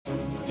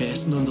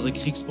essen unsere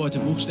Kriegsbeute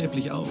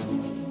buchstäblich auf.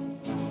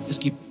 Es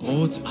gibt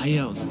Brot,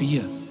 Eier und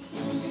Bier.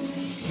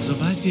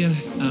 Sobald wir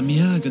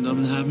Amiens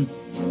genommen haben,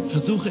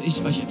 versuche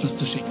ich, euch etwas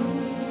zu schicken.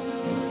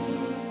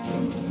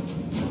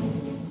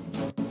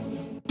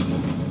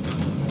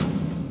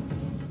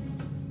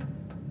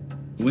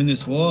 To win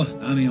this war,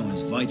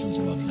 Amiens is vital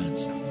to our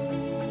plans.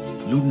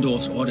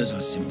 Ludendorff's orders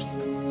are simple.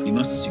 We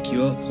must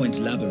secure Point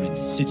Labyrinth,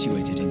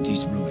 situated in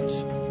these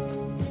ruins.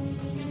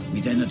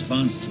 We then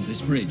advance to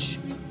this bridge,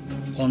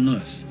 Pont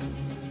Neuf,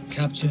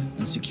 capture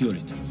and secure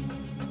it.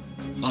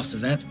 After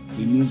that,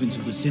 we move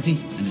into the city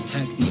and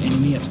attack the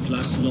enemy at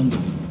Place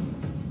Longueville.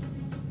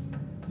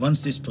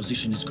 Once this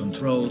position is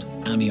controlled,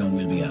 Amiens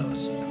will be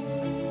ours.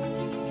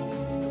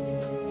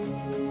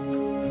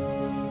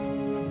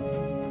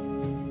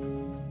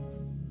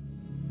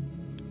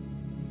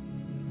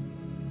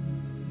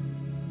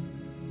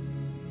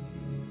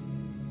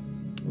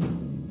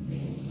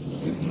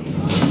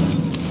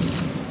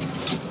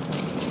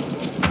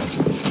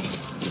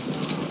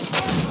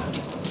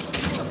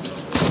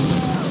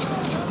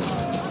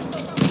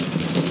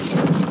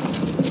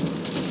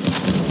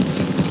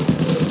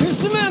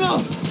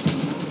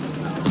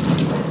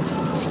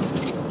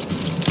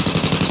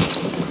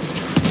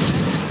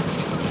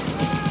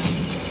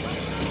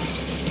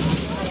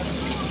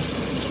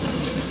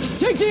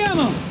 Take the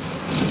ammo!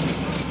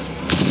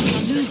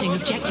 We're losing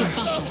objective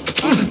butter.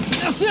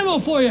 That's ammo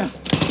for you!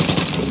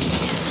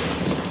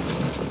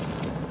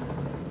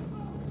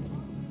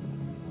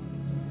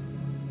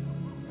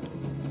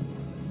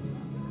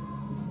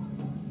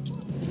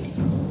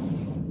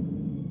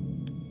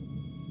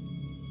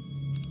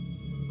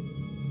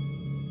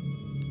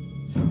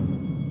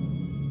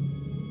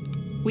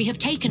 We have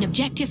taken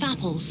objective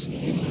apples.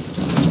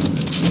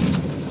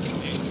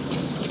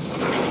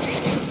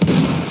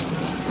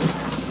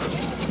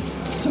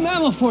 Some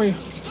ammo for you.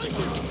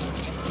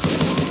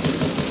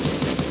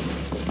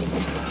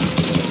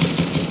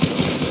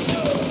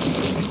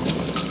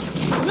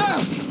 There!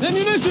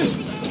 Ammunition!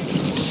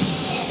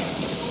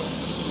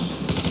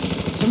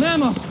 Some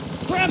ammo.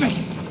 Grab it!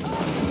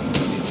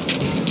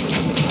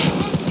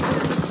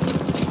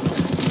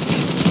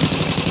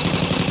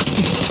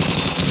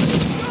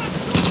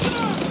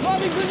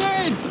 Lobbing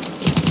grenade!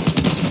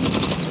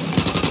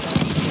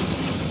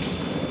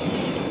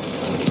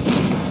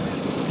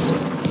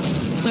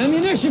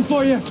 Ammunition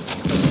for you!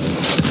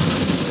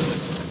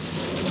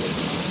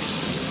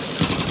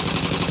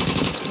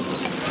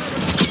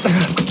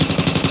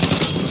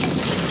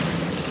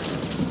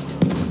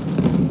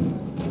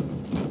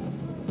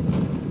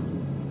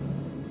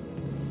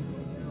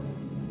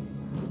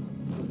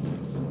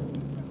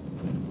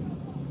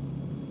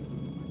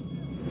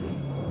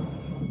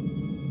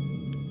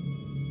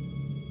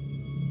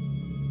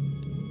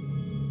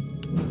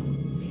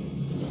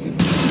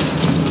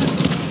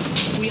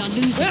 We are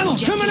losing Ammo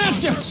objective coming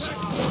at you! apples.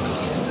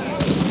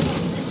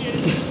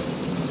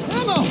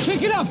 Ammo!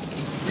 Pick it up!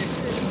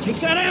 Take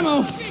that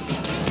ammo!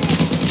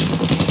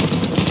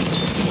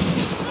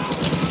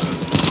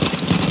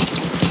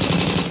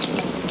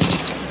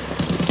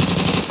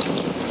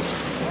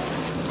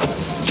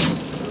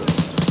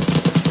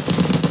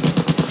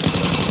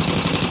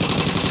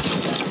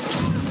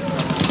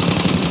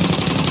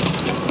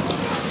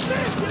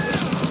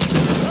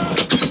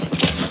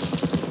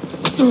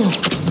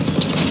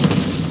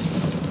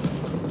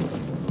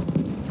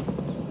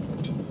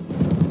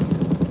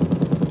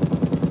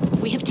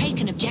 We have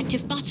taken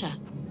objective butter.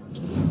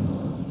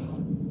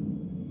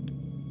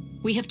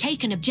 We have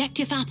taken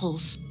objective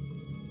apples.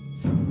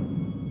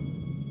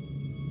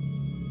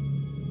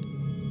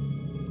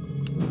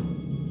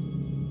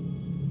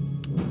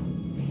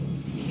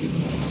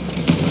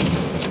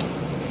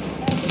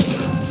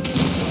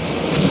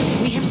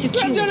 We have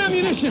secured Grab that the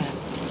ammunition! sector.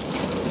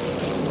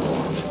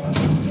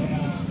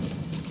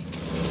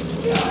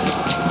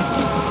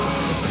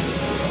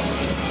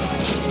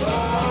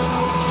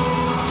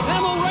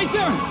 Ammo right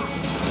there!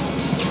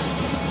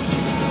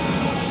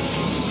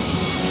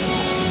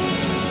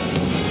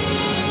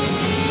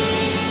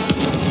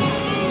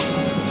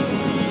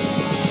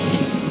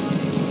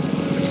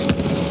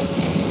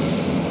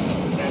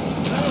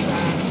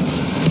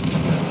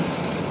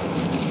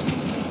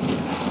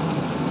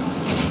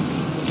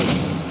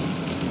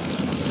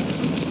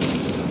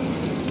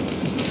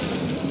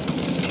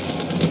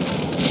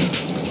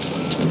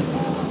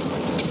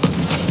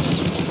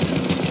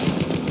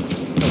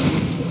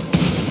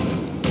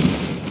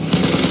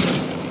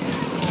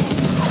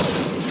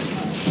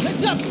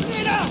 Heads up!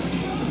 Grenade out!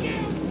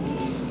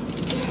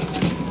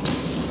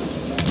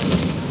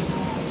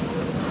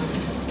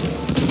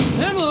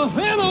 Ammo!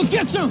 Ammo!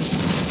 Get some!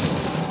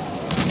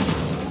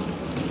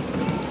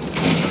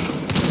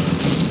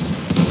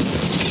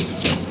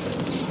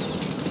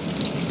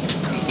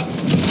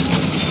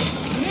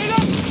 Grenade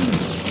up!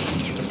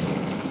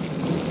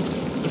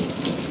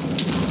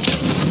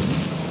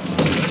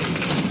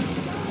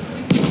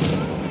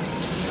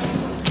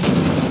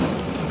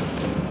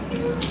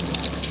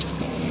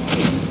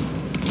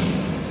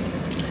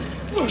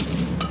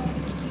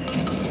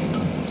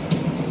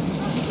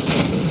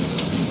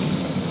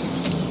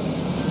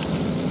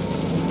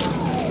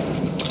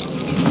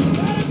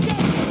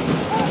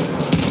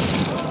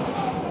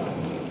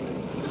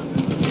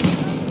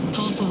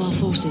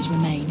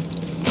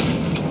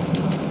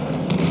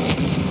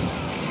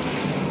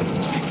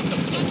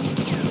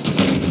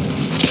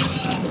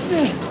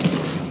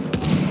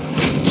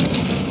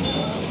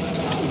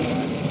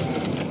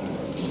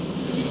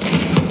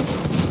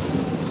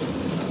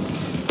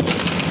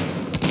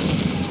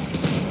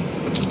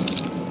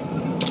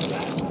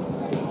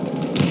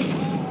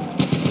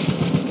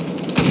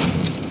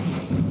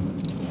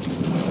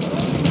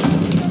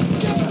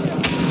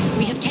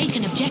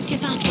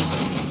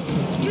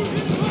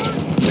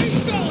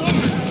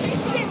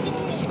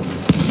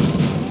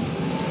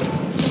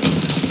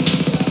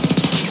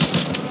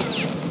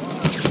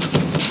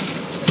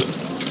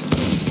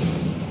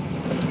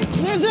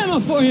 ammo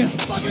for you!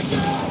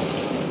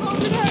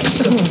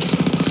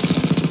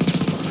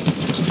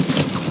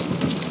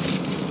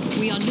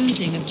 We are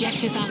losing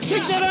objective apples.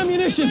 Take that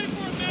ammunition!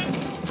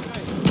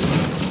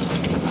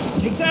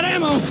 Take that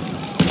ammo!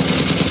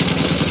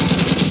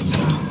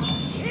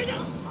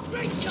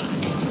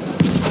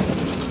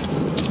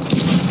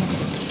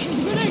 Here's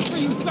a grenade for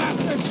you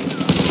bastards!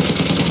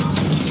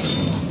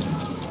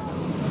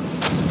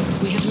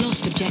 We have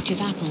lost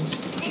objective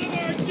apples.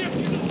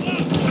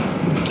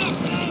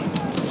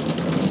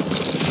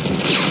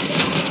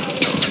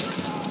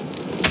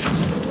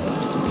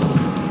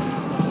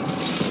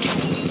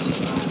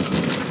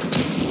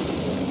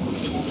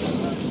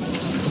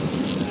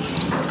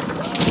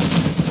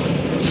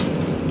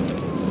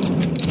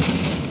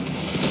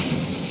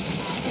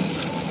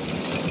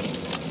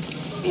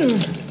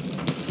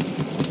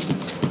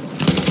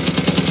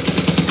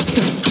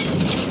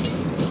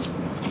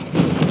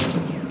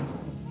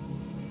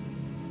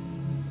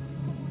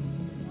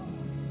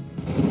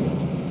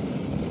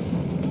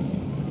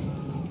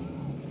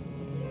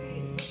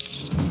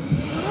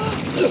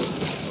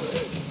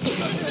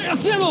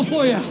 That's ammo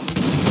for you!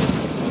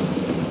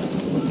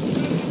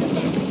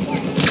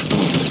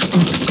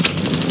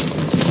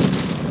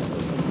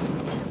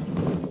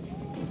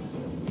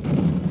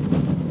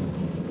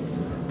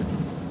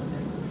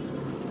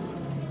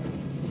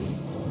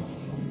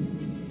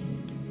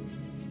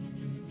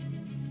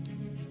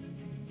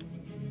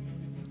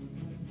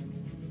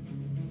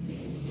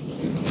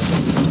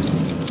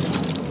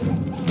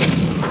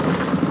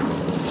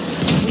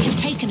 We have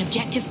taken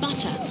objective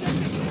butter.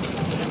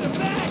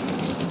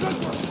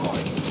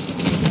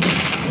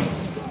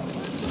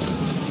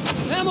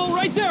 Ammo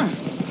right there!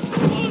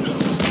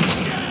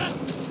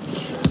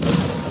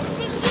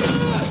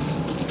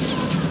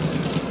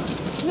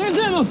 There's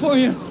ammo for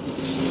you!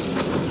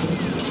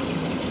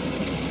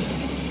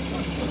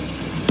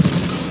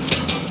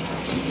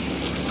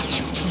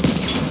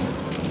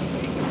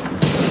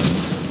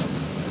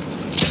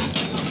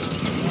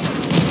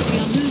 We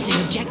are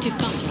losing objective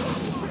butter.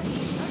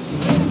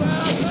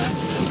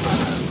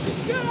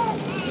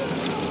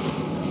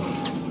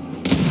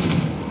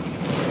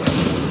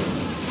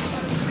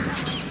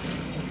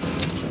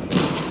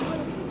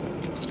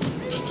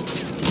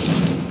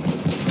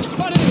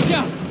 Spotted the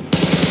scout!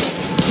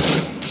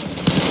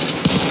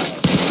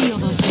 Three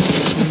of our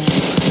soldiers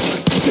remain.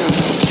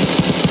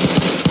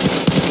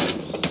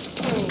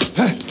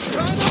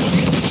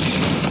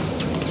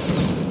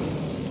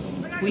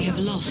 We have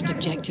lost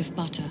objective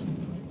butter.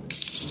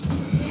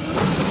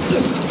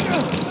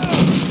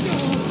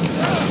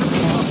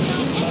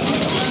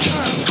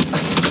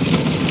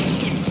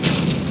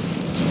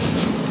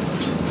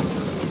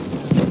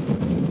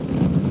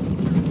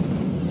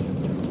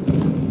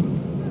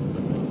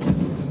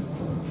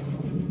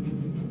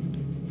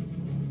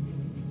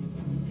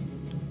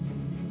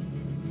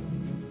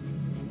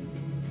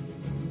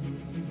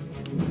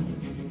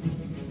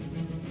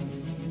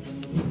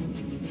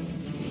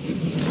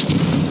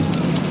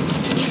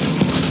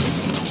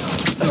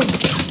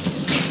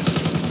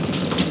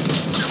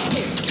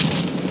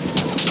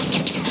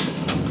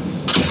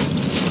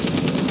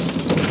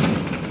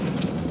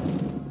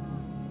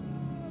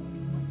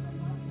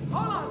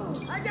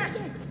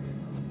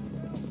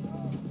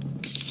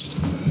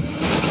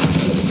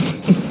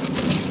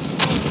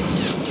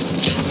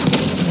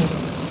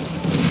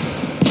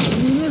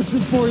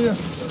 Ammunition for you!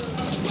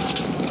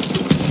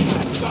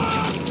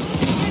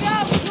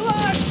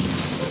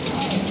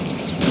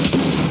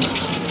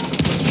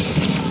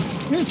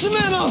 Here's some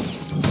ammo!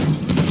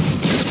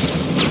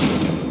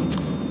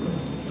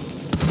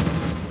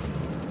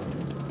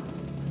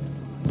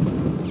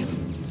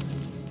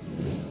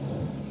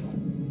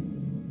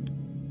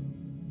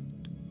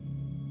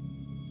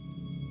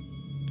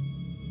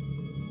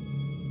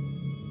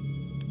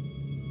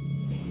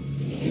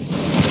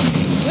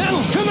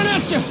 Ammo coming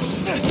at you!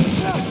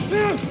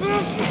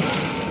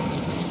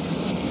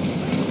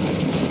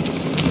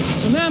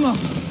 Some ammo!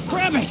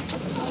 Grab it!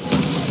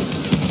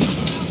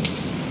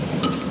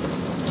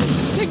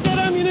 Take that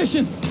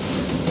ammunition!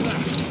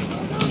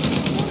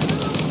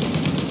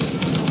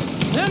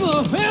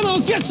 Ammo! Ammo!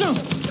 Get some!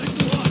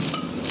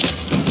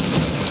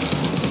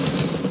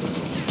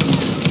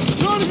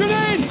 Throwing a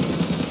grenade!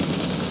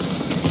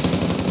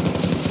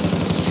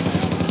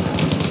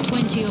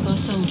 20 of our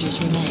soldiers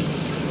remain.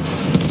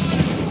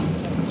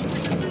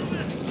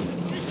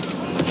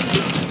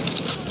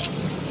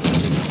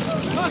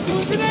 Tossing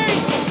a grenade!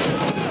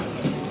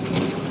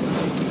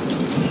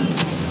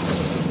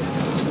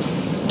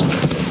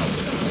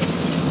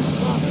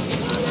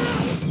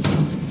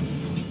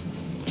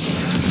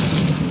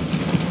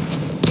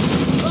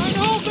 Right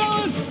home,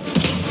 fellas!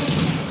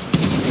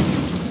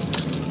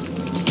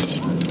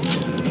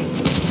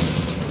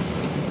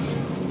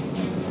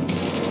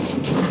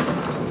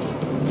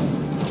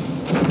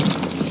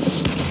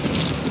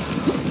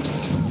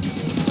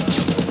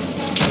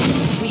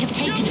 We have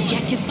taken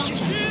objective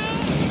butter.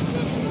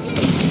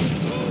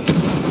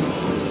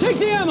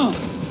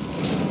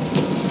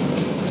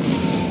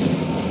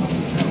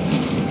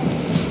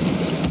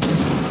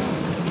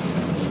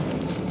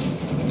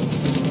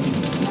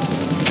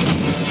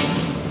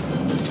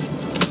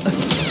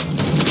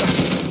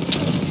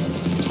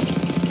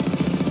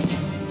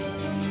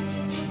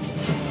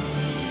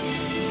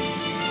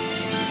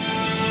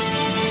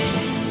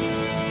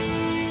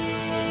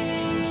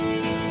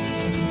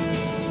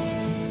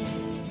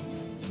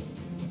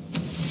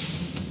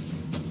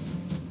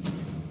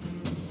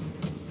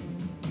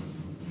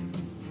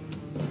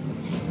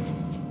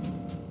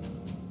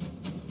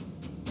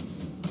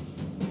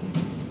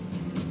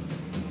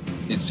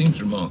 It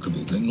seems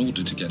remarkable that in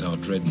order to get our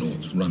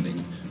dreadnoughts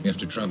running, we have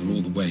to travel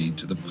all the way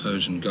to the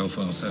Persian Gulf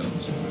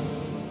ourselves.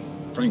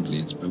 Frankly,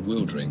 it's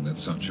bewildering that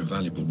such a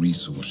valuable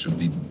resource should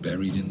be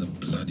buried in the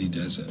bloody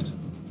desert.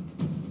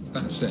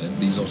 That said,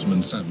 these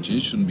Ottoman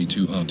savages shouldn't be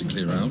too hard to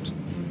clear out.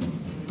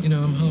 You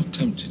know, I'm half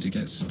tempted to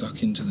get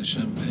stuck into the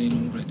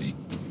champagne already.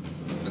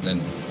 But then,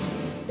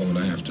 what would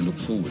I have to look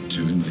forward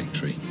to in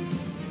victory?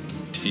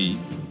 Tea?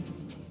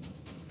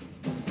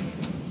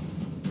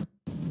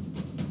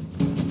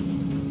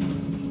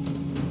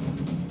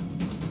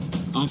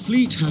 Our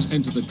fleet has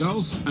entered the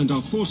Gulf, and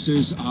our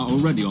forces are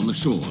already on the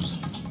shores.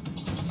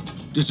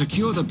 To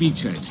secure the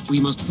beachhead, we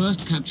must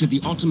first capture the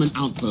Ottoman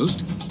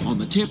outpost on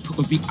the tip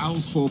of the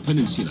Al-Four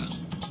Peninsula,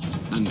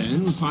 and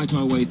then fight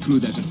our way through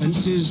their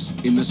defenses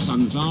in the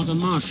Sanvada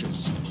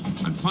marshes,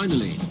 and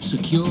finally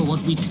secure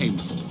what we came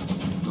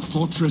for, the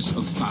fortress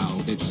of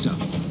Fao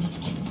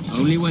itself.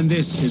 Only when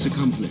this is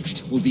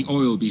accomplished will the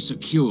oil be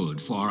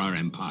secured for our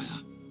empire.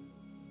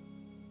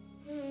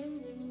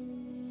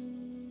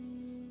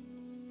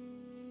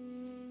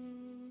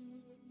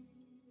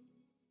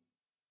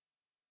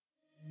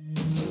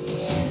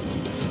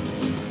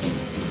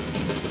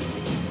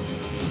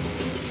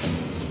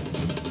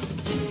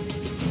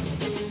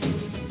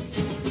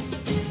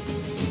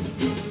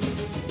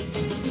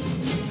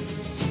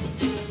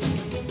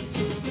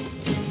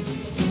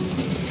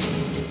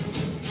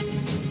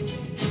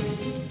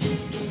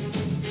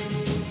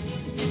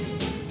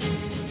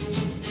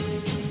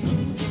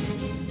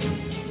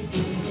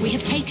 We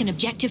have taken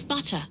objective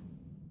butter.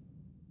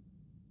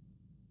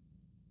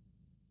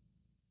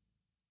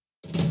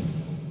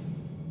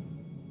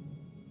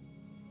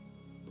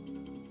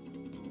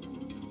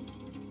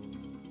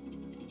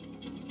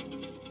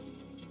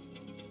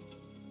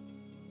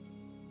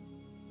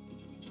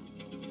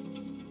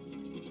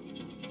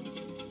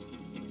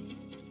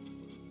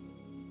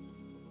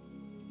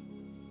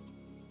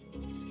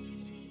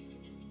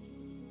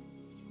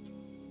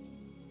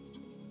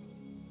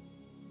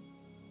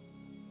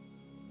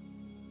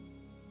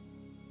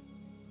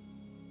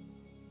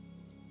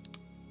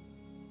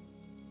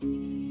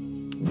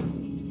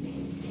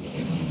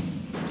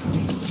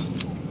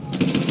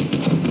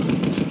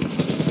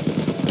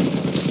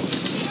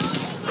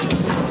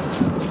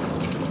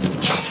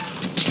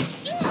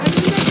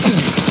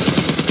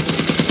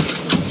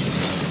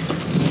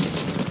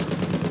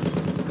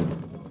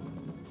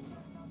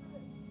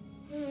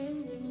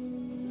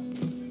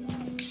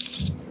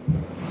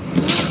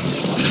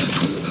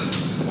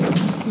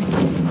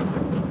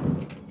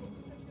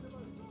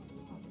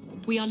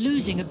 We are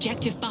losing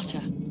objective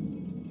butter.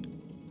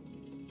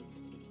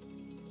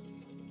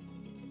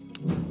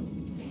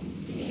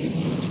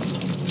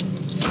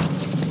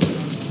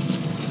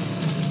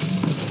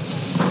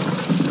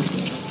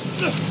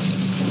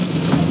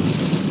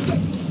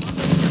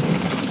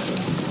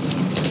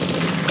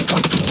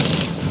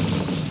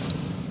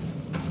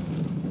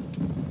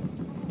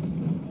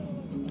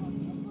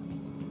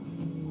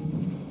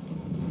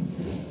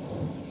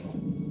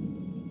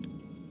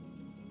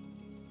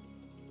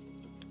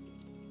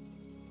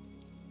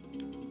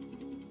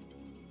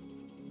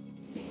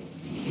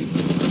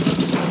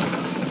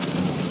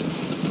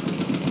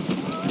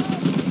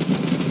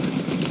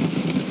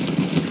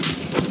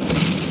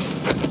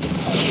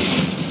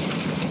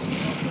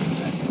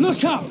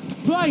 Look out!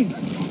 Blind!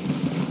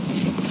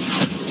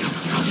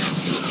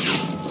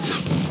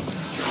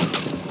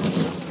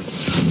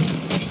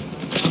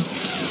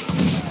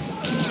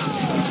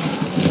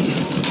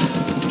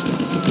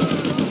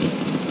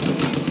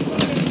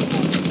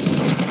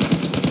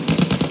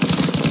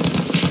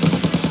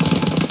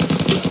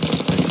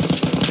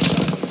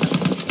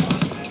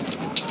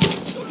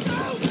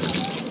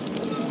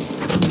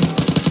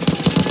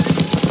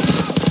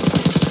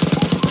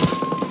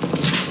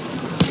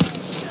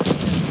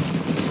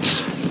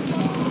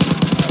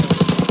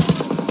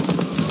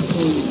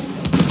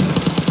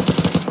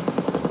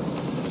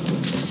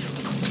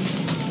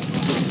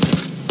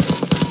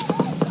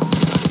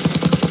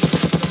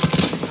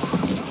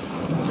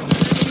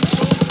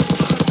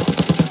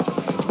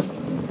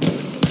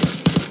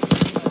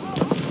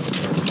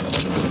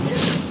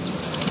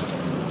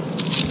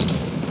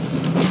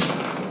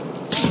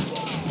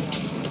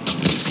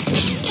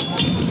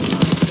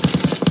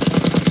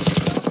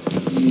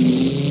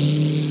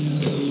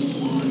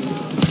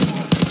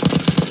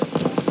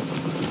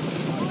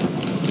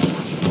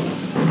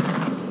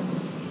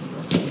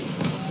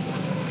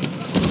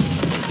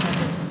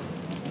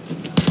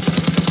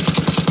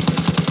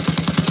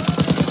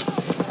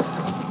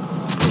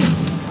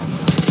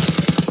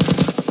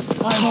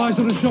 I have eyes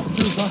on a shock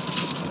trooper.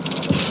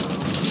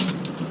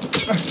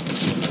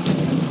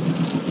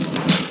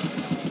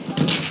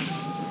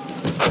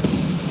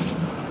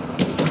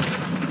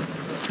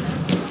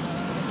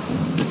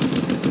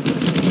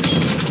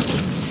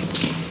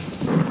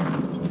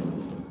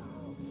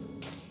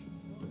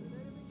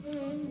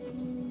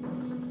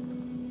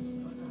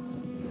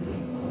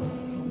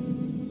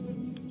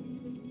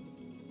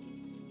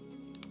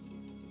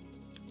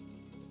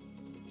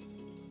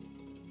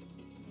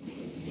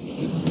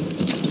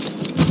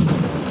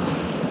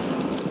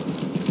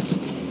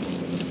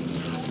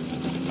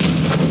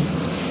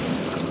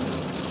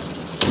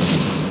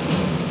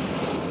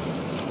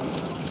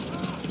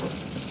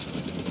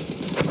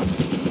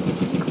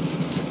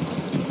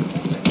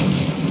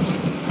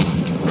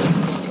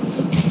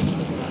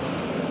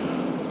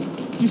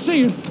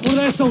 see him. One of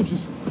their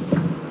soldiers.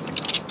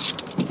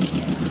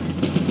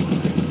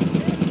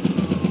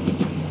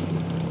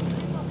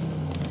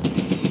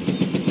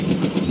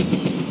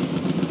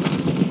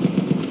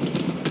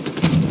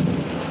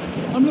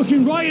 I'm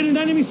looking right at an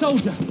enemy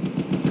soldier.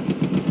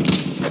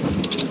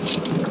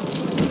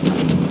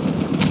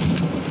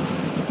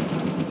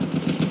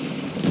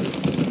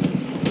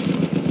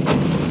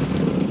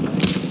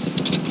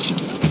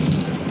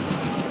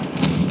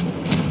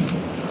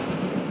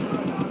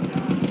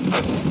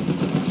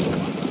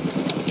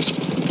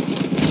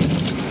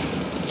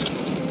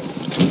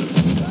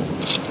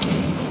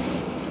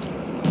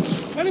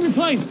 Enemy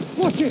plane!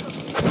 Watch it!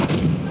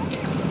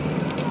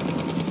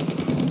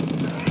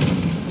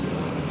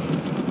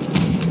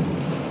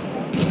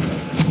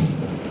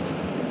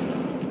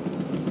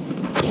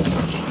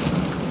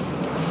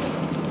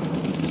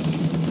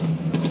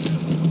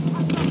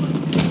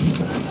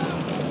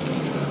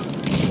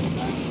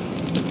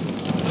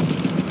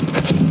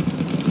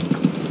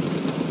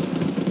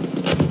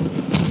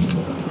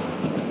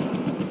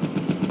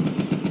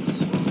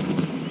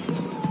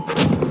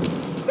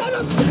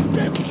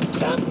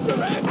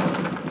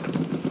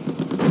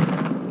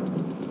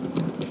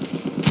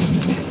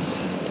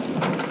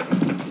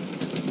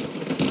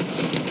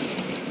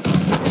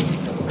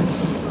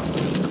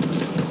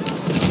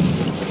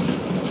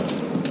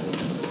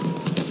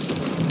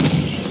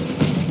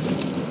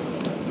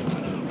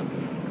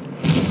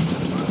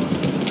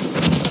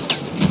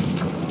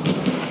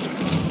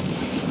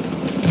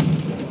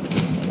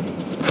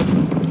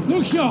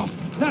 Look sharp!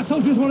 That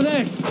soldier's one of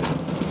theirs!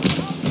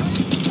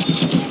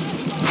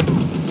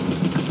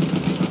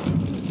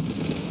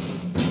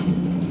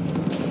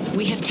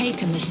 We have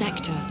taken the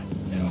sector.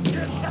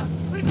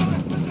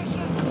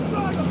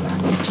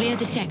 Clear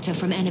the sector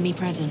from enemy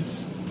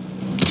presence.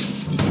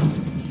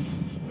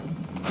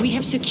 We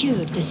have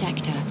secured the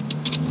sector.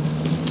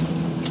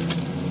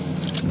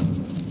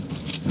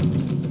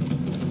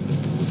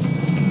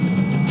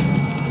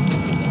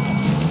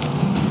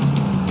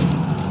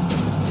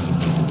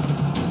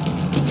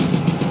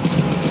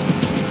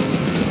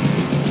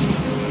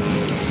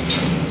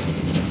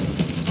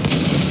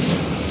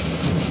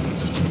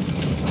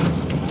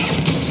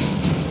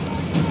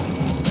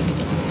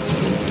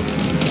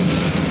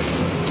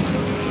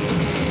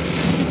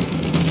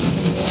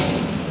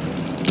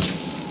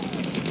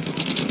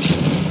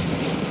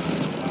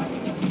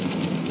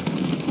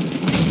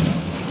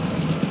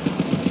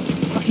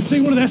 See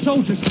one of their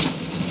soldiers.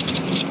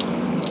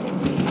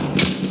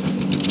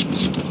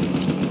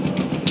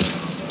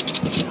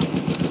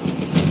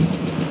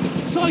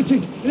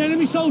 Sighted! An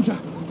enemy soldier!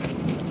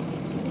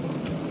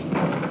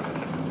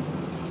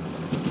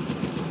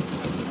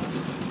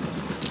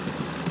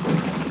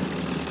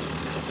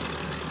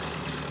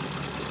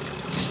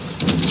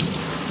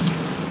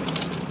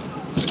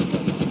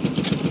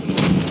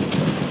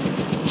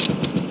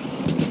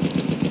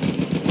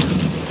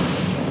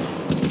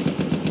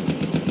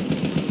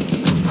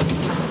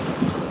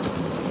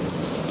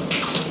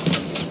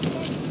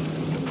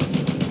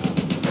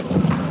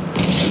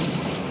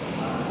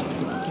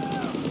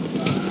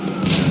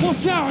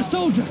 Watch out, a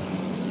soldier!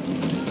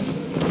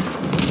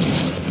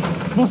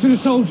 Spotted a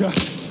soldier.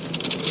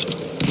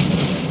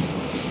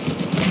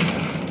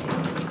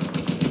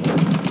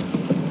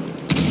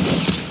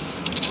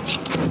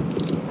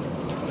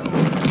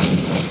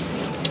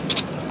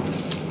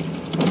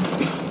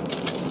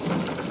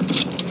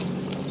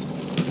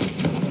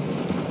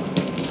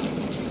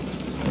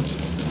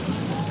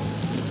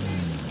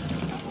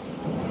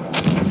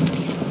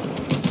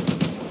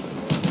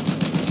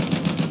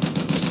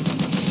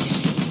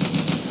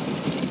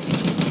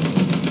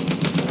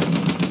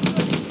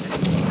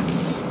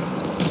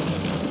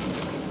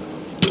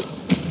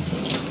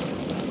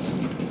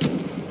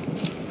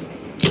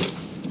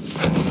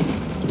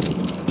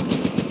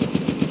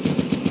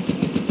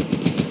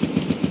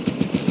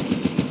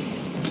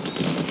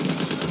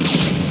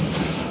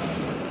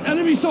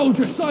 Enemy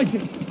soldier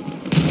sighted!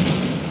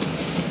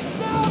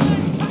 Now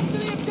then, capture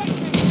the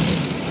objective!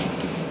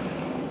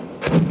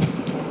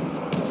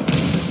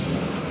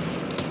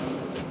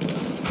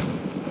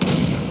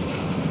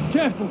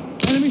 Careful!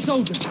 Enemy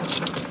soldier!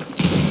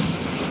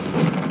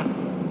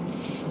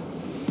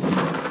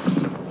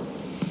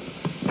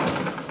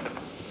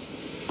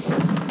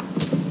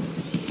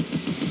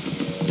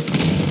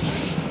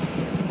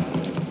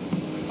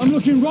 I'm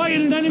looking right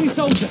at an enemy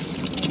soldier!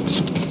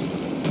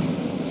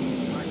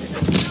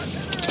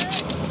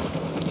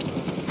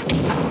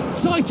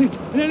 Sighted!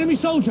 An enemy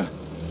soldier!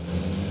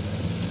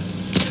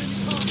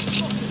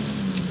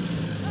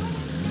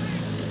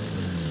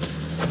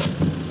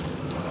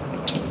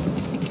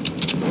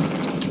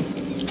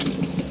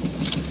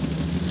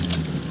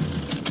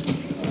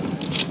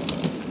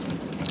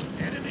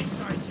 Enemy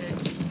sighted!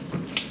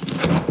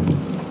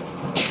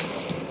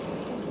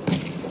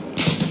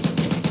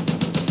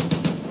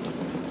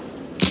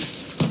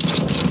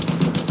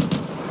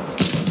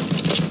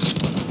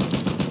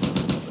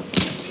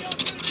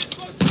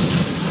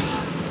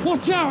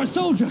 Watch out, a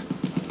soldier!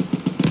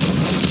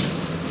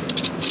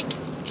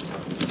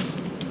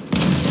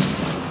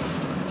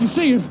 Do you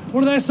see him?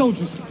 One of their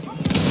soldiers.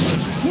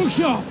 Look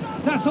sharp!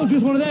 That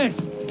soldier's one of theirs.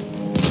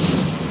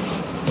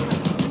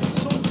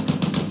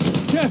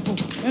 Careful!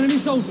 Enemy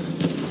soldier.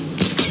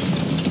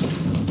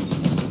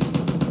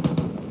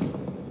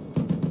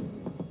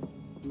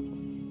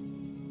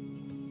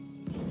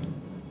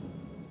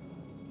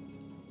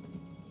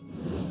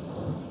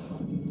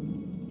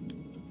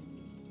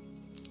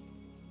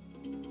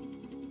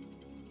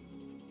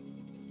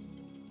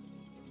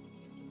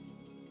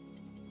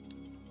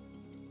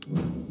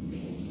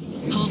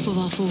 Half of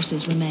our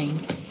forces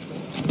remain.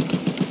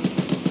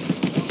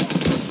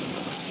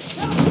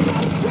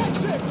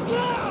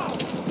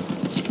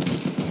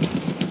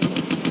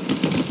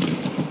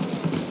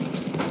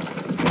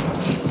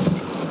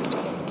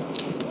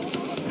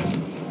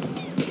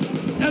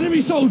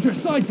 Enemy soldier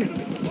sighted!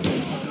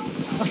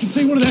 I can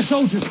see one of their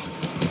soldiers.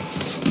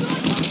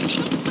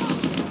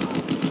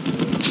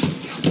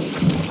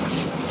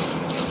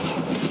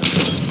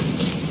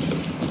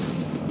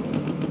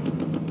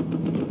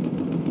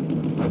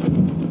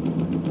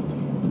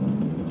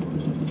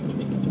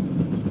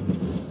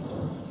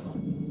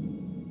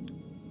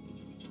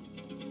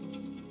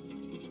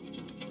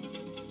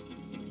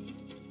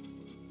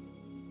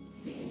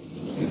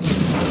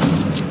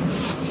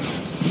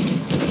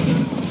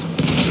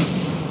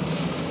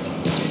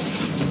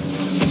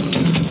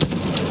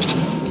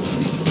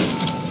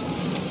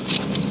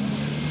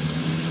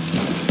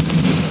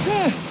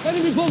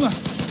 Enemy bomber!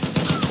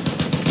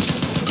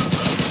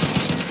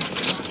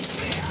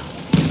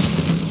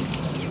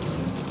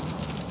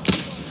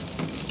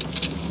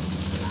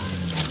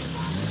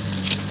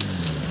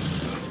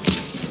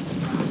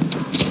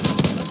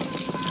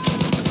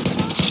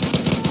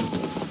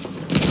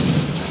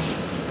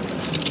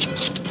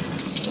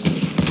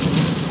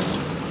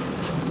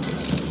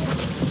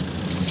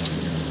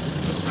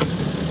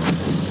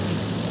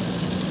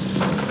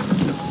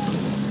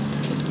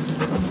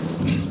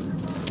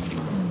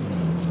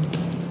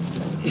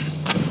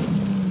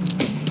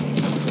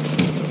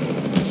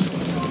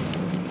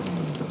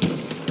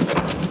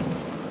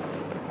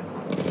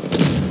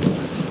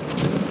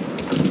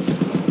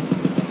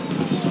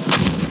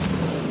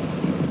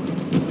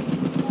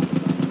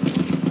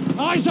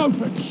 Eyes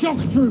open! Shock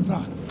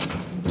trooper!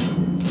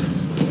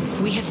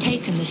 We have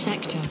taken the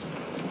sector.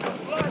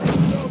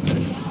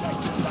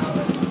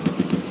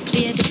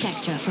 Clear the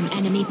sector from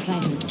enemy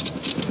presence.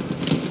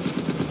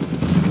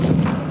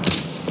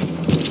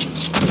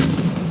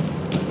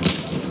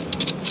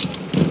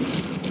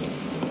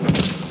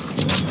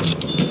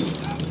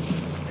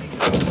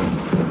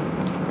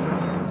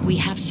 We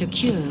have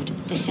secured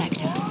the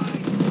sector.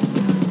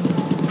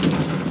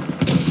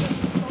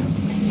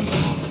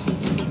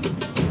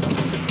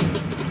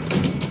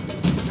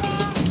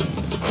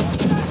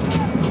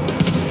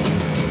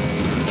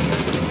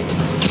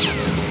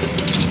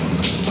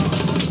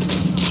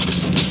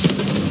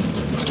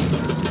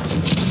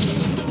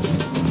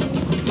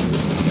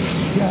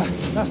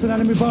 That's an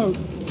enemy boat.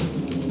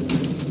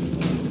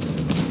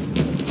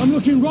 I'm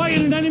looking right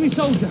at an enemy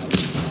soldier.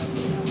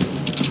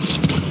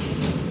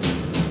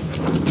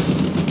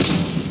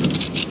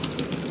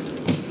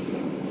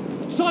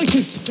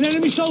 Sighted! An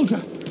enemy soldier!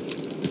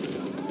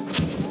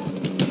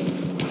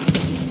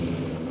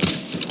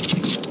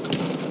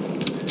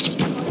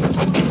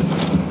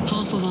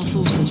 Half of our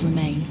forces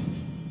remain.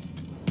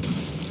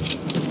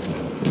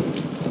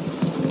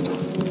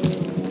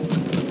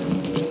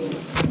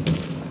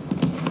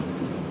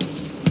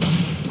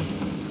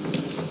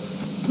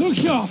 Look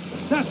sharp!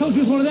 That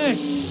soldier's one of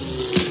theirs.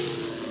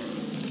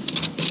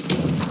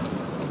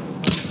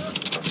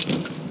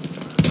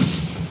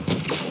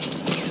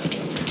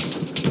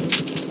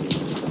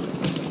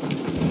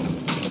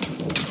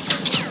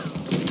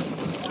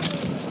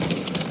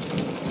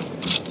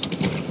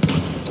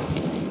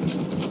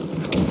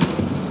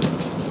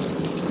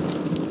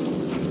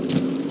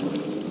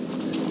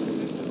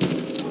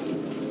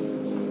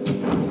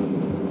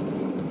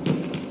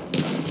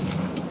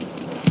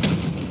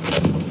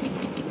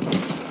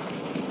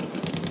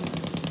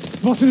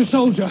 Spotted a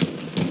soldier.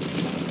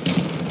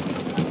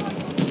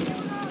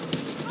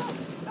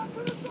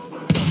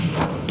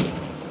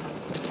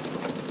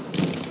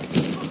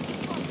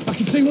 I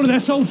can see one of their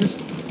soldiers.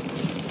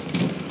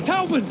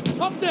 Talbot,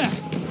 up there!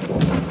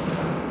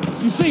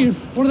 Do you see him?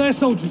 One of their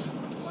soldiers.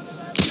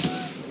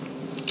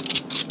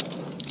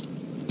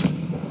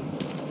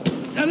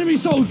 Enemy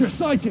soldier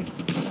sighted.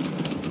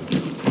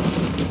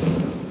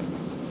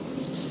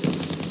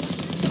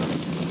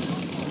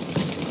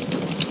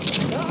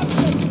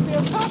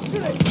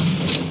 Capture it!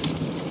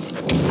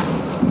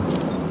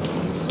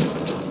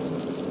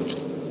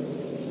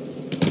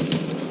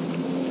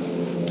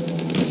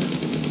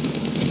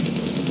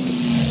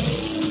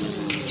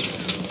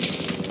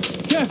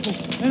 Careful!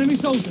 Enemy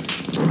soldier!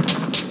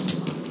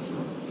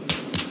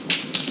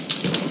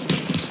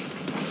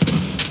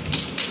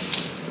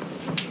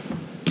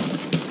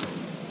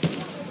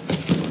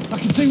 I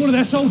can see one of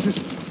their soldiers!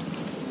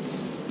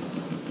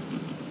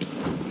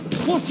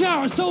 Watch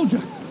out! A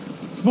soldier!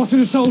 Spotted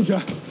a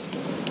soldier!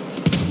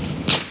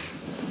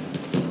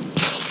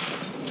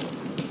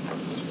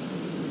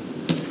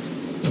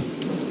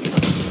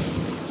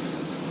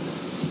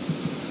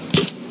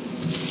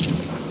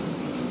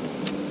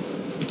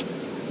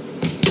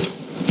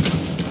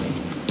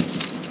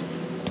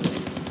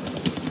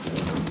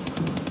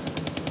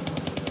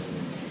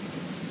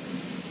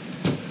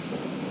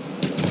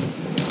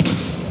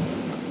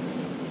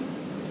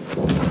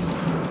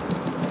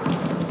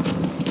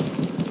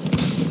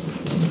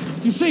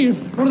 can see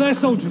him. One of their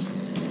soldiers.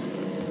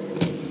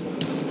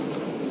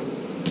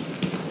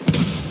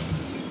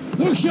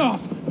 Look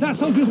sharp. That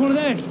soldier's one of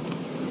theirs.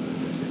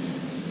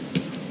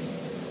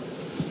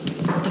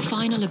 The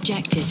final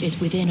objective is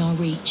within our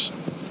reach.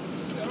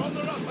 They're on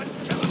the run.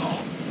 Let's kill them all.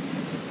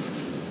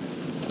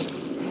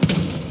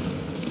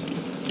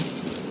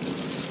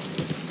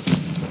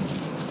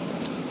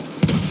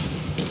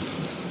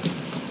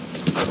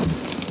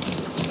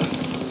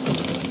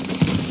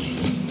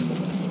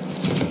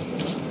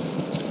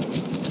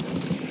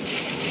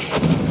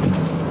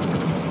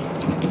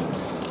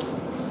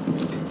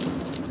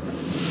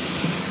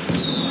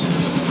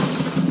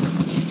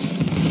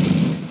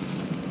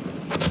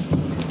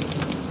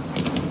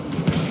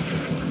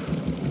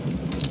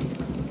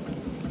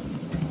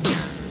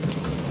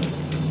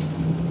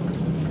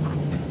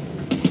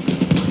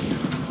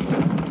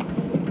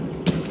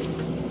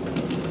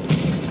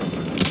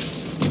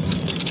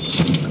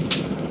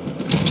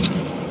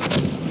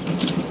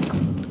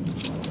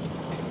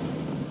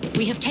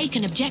 We have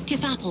taken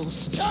objective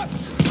apples.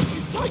 Chaps!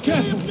 We've taken the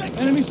Careful. objective!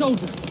 Enemy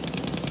soldier.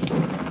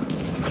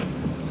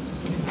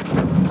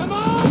 Come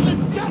on!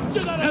 Let's capture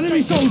that Enemy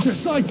objective! soldier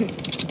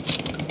sighted.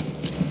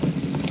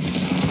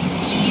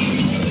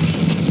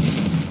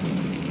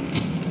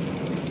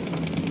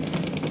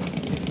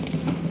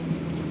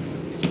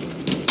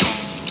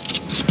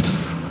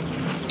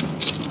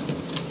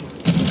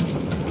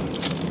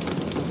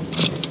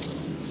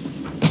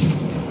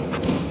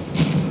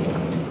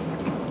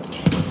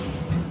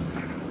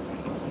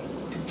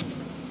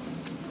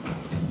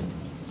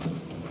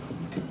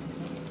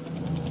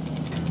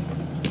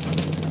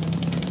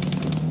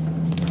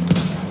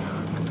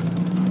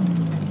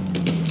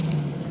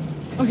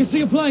 I can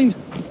see a plane.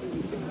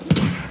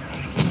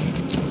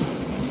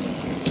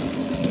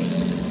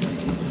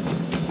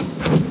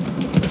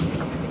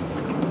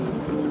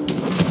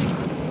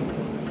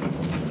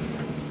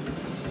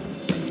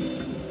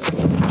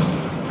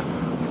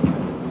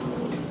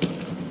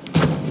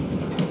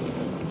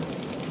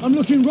 I'm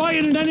looking right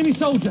at an enemy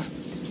soldier.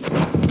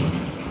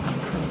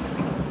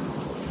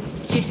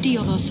 50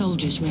 of our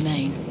soldiers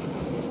remain.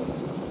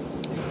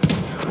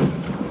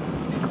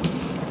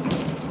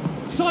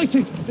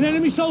 Sighted! An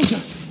enemy soldier!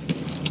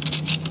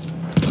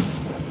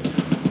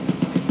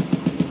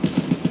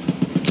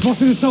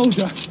 Spotted a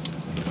soldier!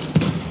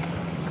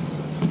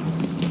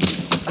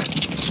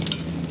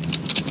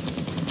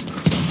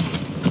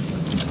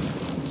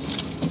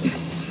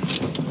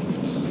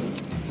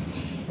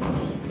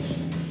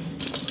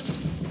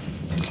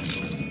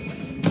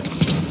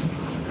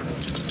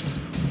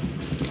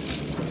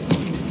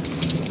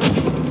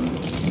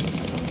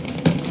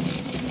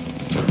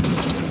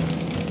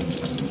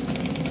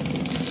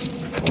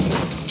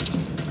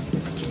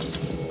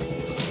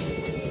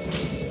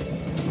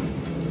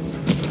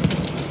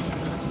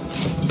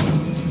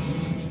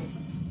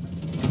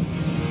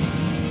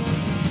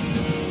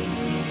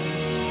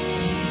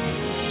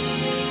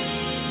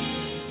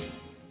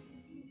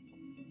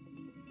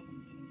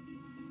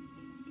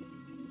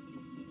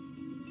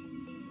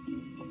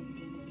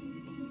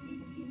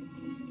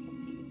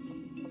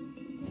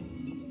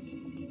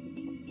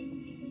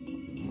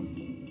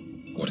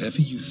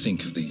 Whatever you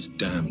think of these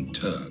damned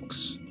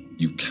Turks,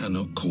 you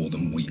cannot call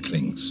them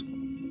weaklings.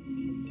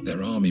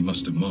 Their army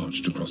must have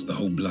marched across the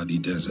whole bloody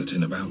desert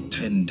in about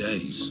 10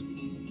 days,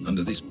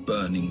 under this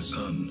burning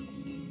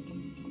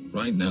sun.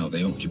 Right now,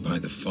 they occupy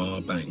the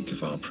far bank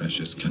of our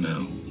precious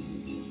canal.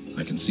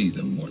 I can see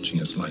them watching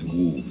us like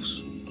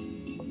wolves.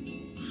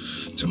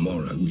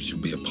 Tomorrow, we shall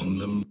be upon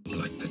them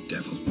like the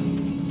devil.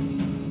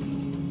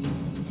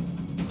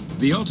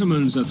 The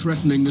Ottomans are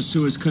threatening the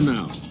Suez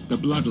Canal, the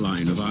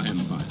bloodline of our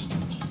empire.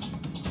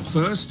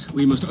 First,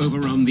 we must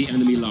overrun the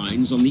enemy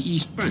lines on the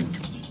east bank,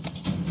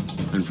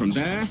 and from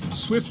there,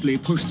 swiftly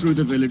push through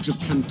the village of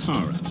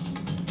Kantara.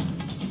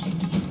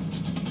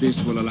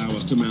 This will allow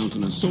us to mount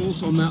an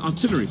assault on their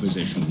artillery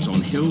positions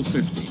on Hill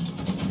 50.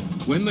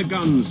 When the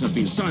guns have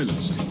been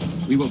silenced,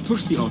 we will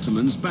push the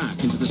Ottomans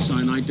back into the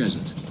Sinai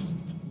Desert.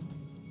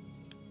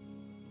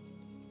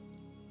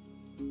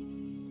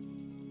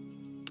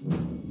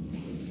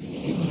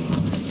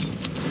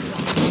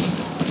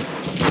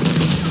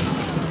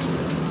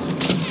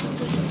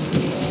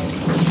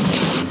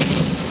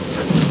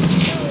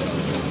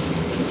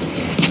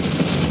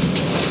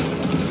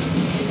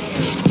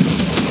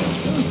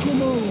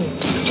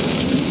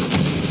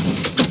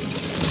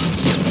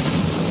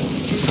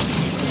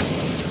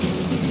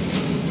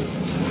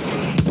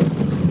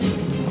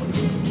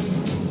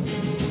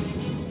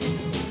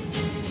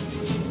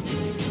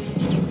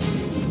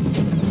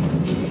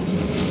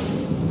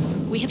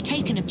 We have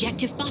taken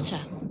objective butter.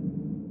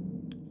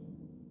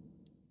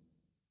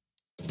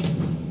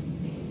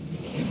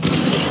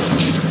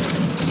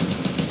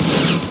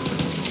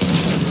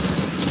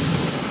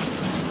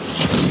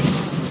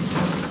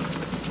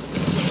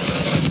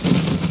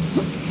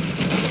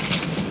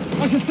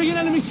 I can see an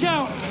enemy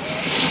scout!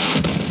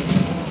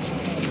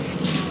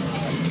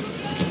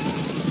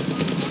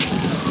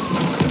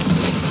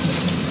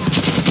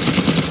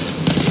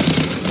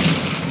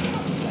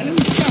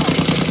 Enemy scout!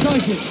 Sighted!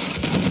 Sighted!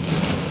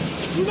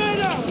 Grenade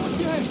out! Watch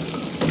your head!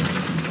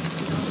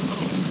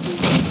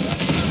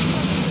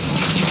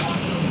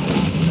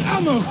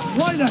 Ammo!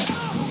 Right there!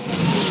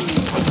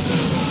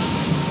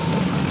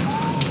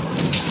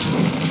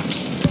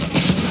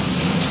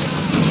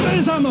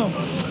 There's ammo!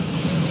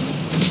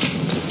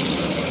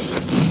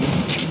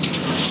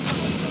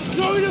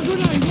 Throwing a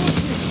grenade! Watch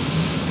it!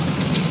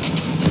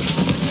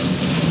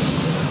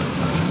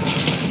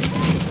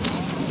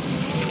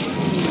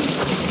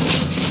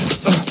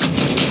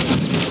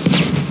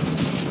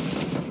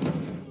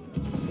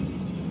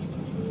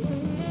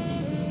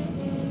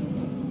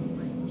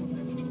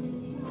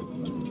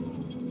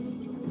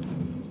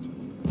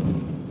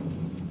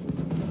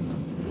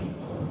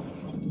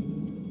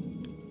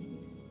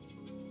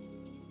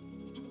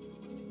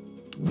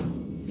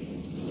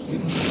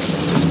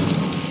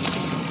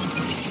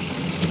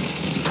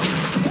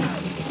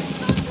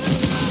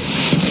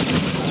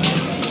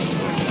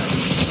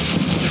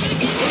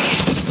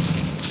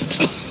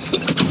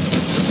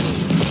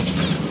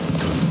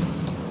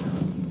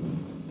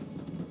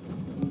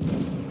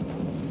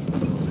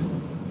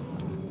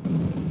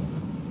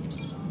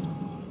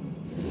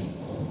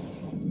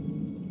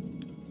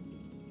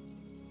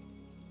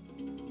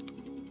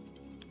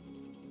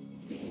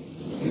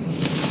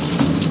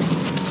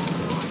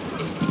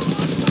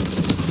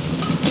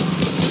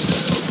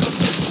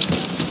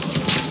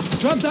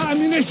 Drop that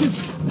ammunition!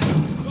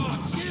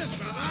 Cheers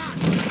for that!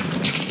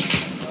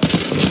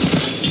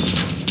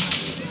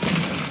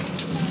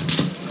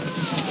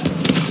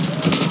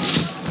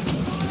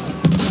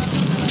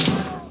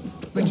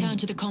 Return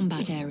to the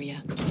combat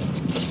area.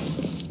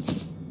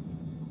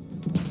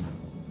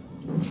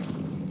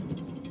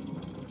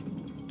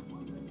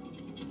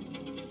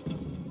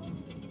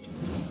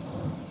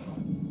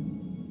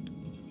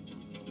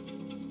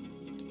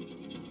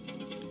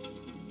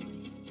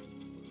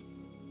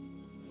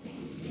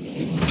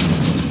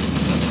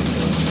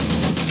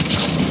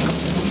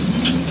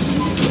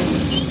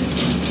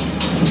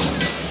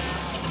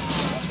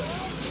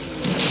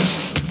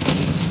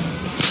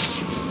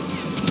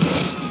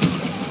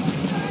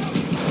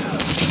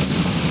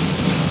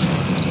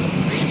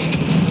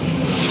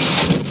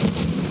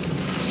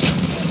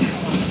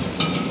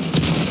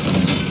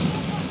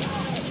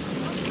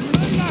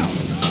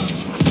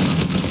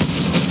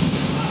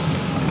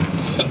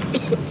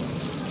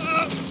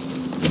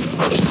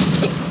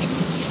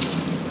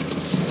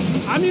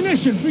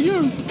 Ammunition for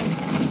you!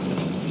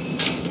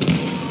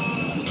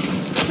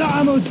 That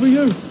ammo's for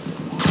you!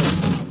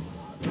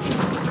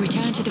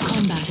 Return to the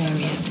combat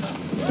area.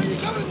 Where are you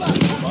coming, lad?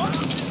 Come on!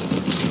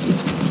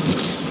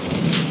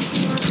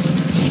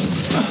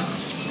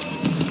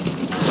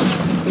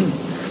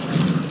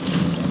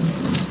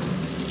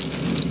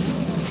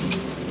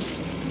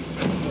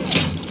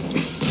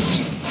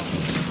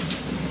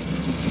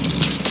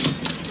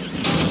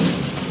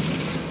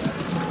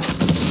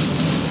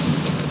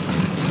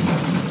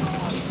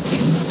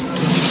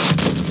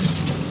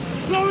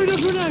 Throwing a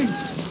grenade!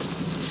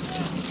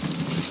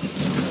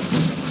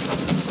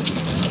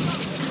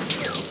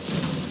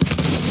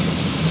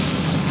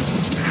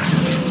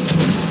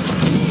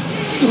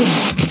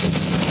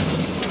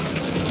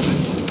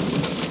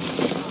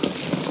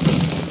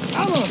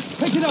 Ammo!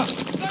 Pick it up!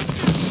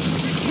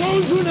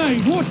 Throwing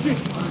grenade! Watch it!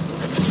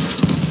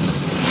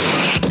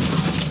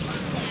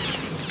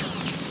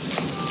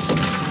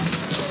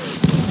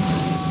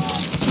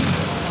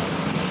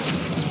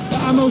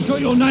 That ammo's got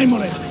your name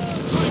on it!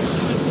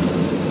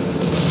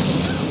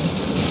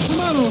 Some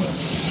ammo!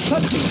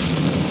 Touch it!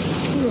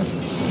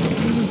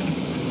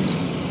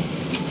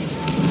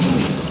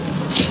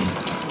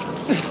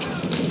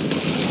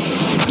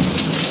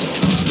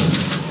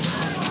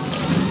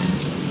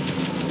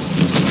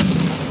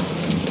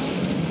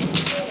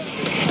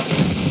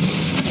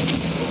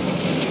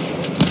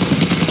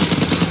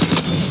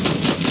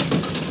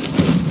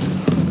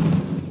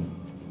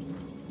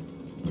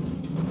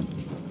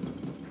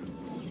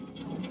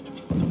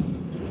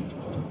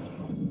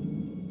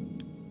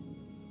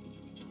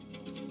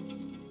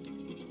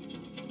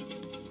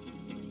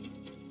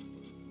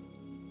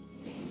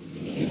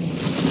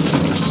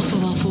 Half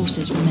of our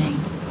forces remain.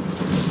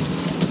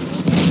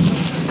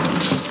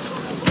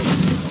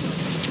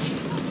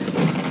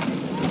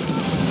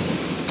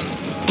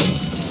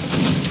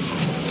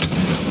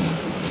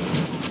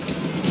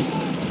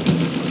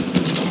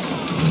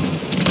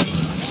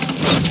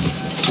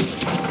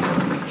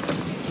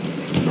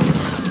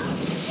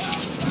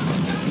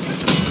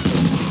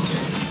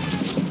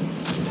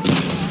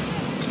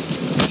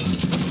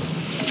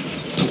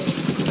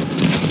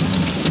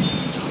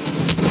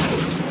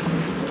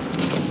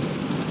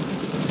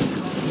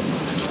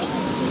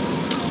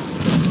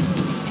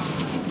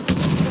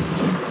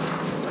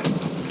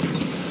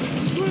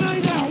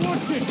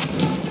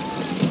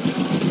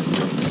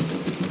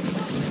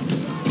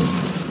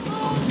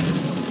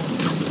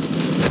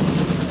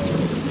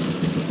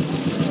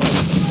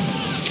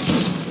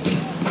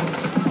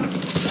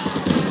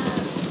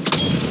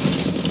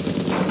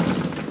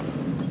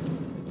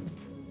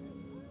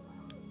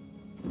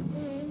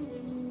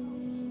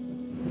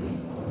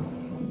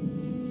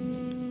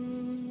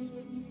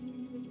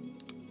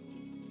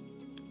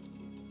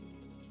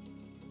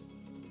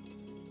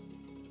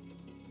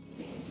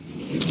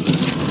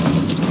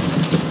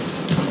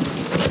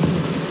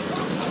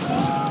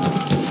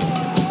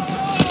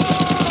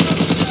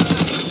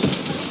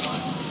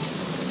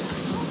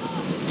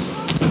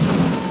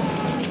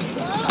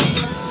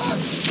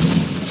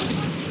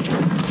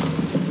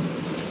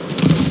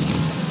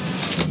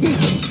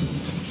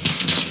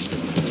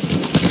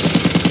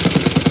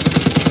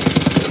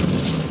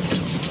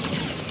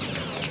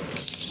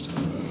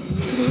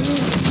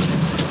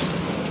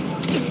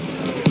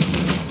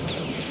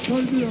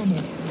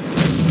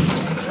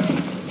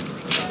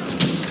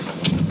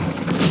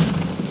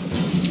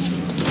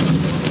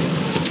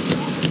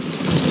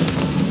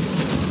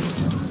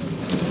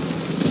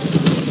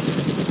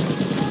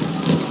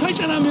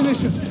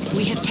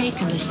 We have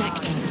taken the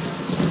sector.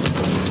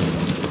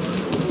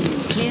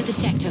 Clear the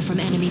sector from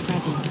enemy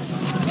presence.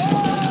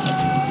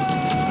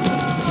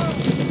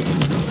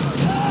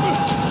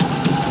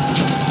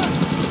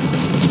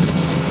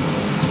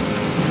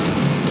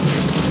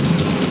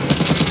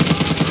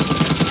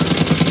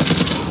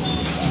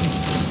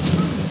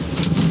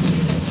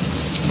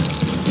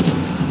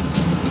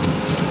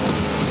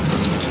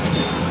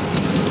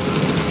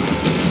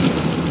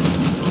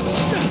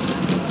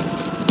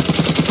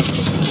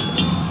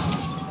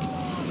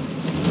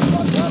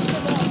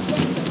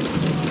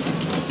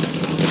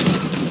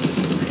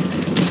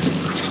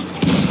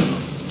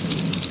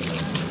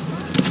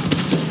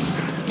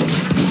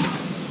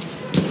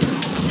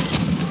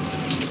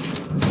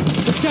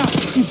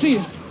 You see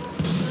it?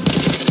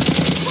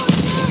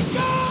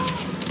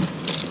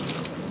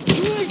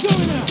 You ain't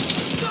going out!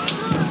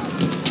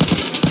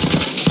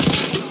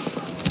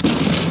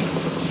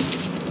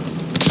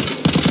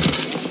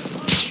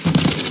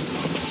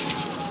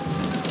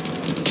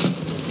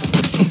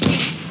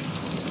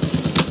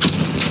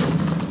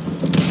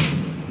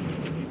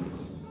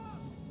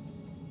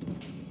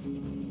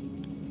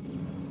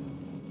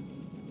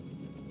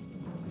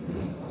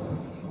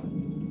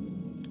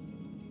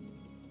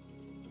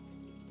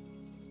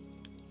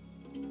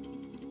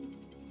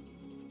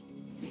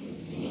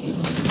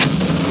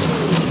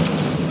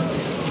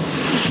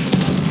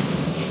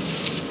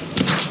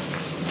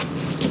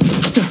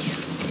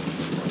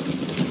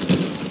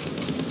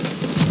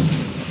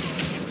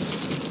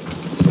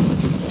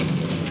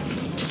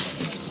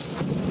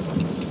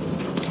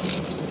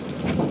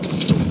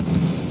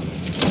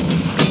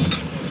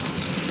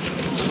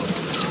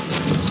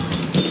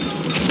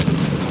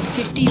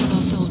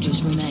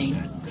 Remain.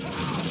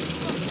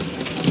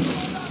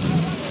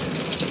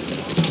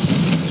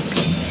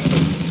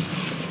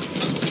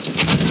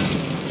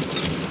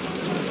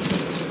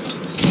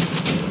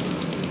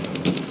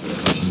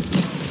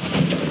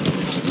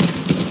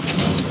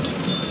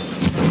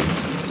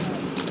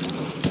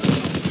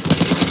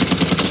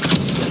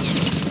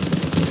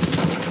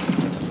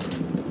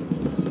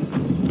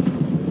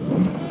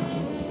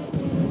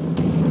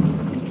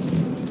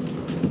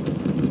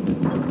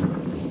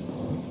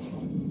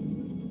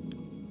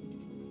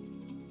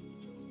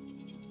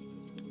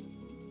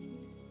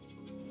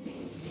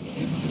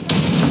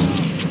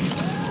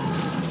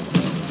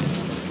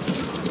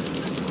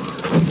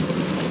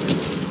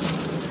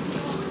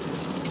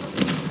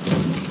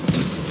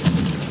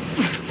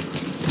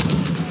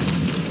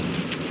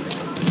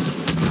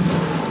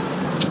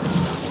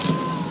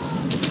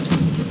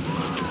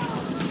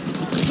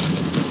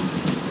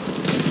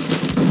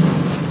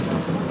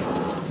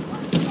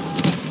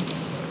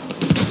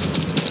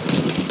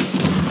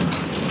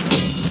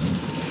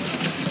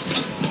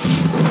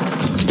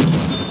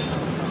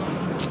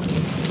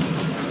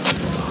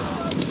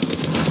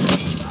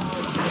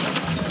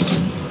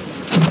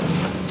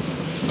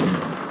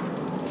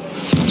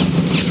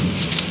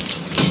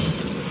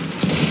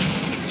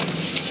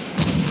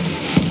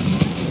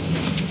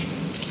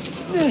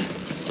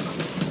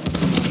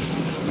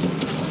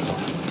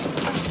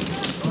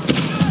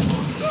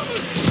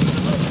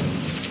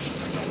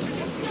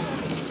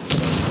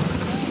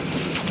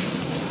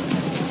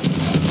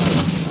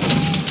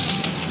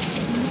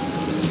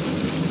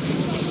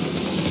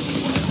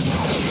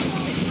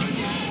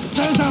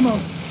 Ammo.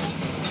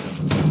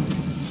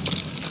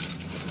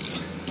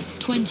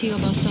 20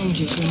 of our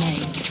soldiers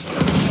remain.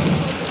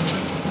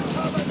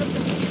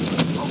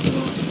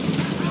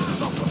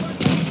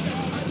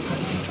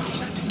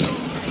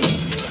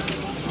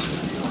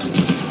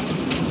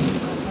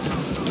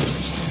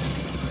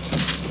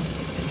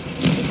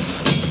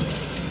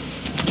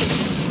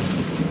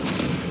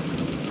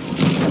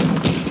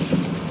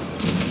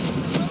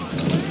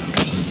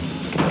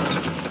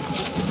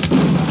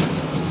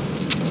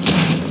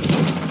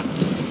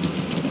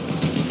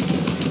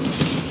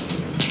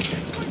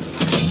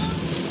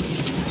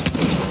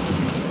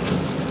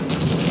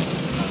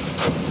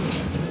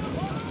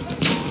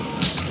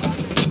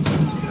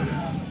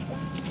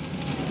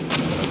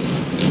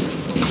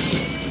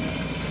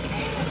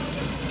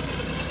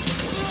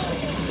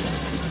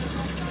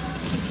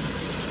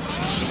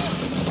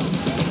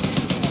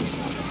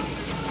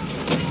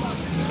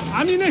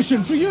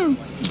 Ammunition for you!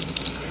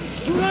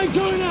 You ain't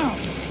going out!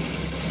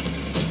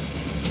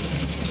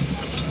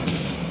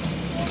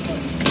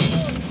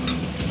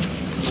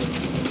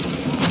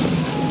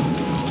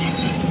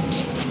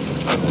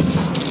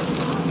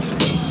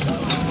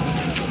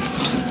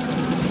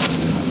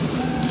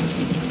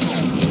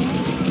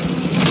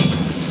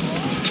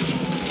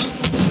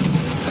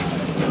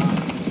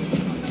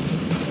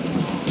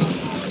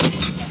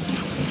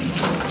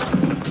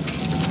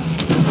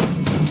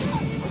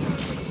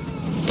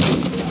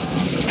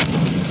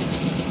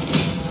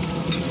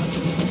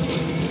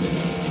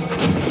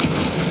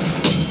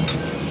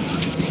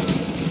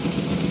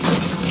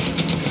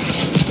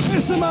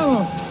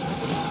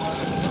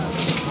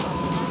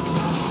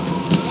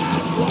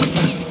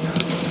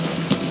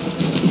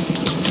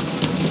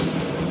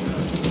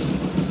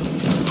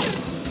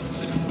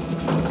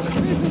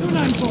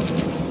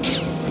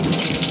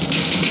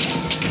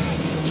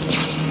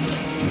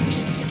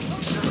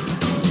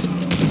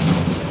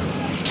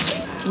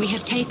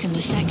 have taken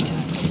the sector.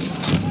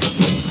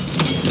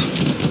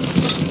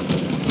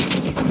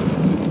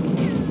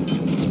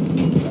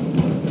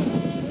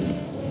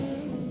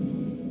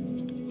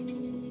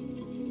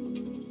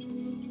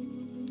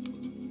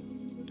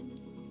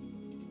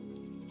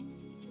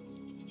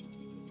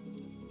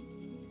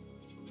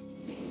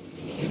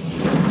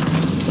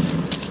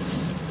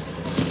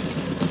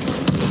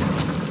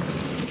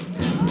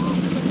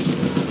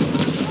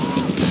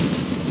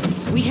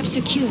 We have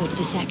secured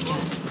the sector.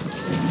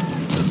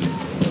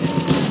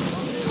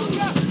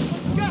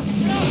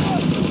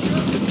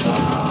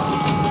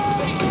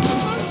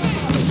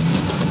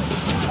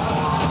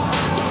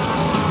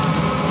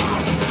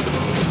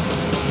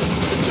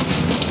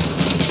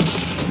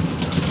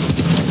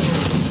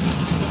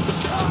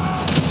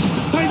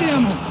 Take the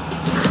ammo.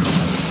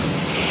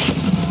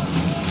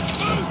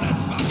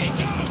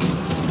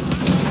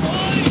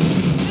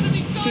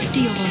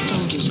 Fifty of our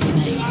soldiers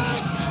remain.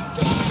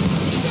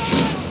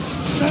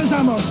 There's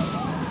ammo.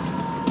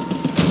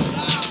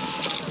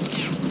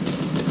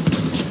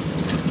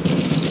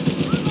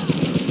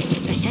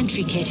 A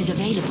sentry kit is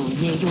available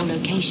near your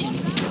location.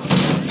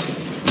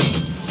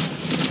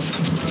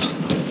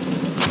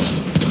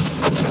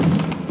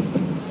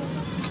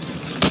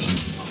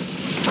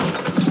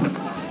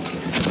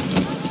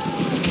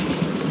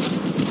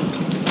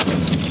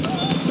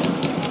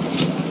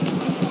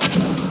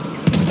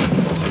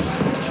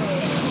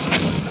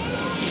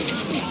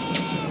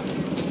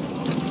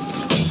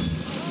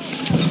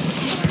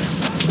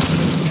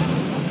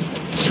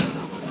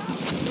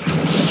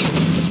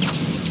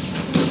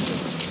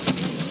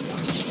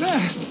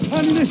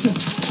 Ammunition!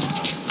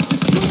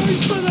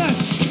 Wait for that!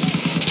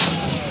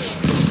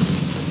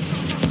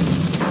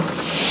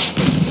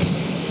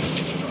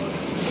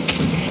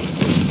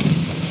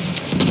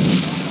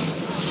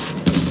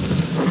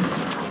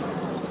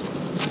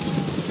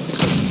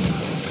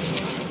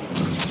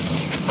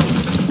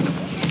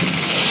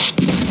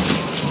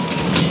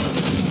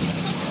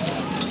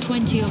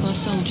 Of our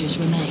soldiers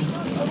remain.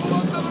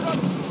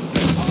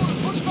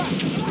 Push back!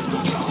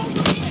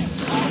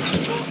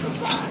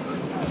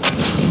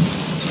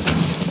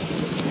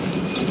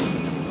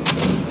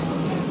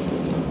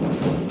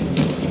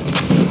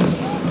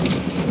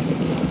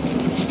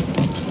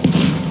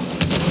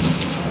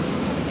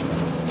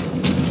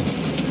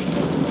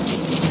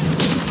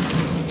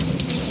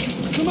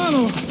 Come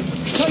on,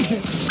 take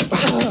it!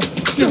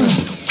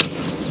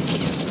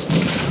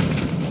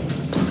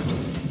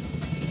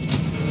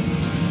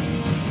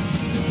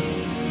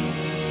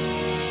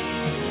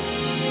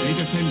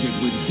 Defended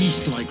with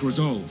beast-like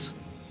resolve.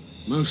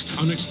 Most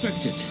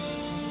unexpected,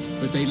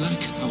 but they lack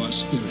our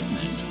spirit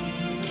men.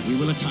 We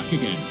will attack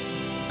again,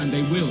 and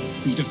they will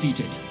be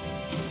defeated.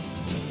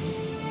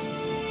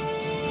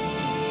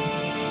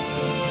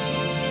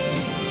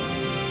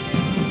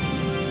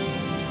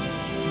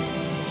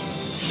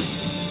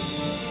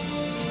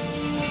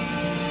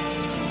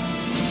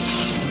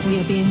 We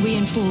are being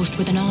reinforced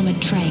with an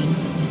armored train.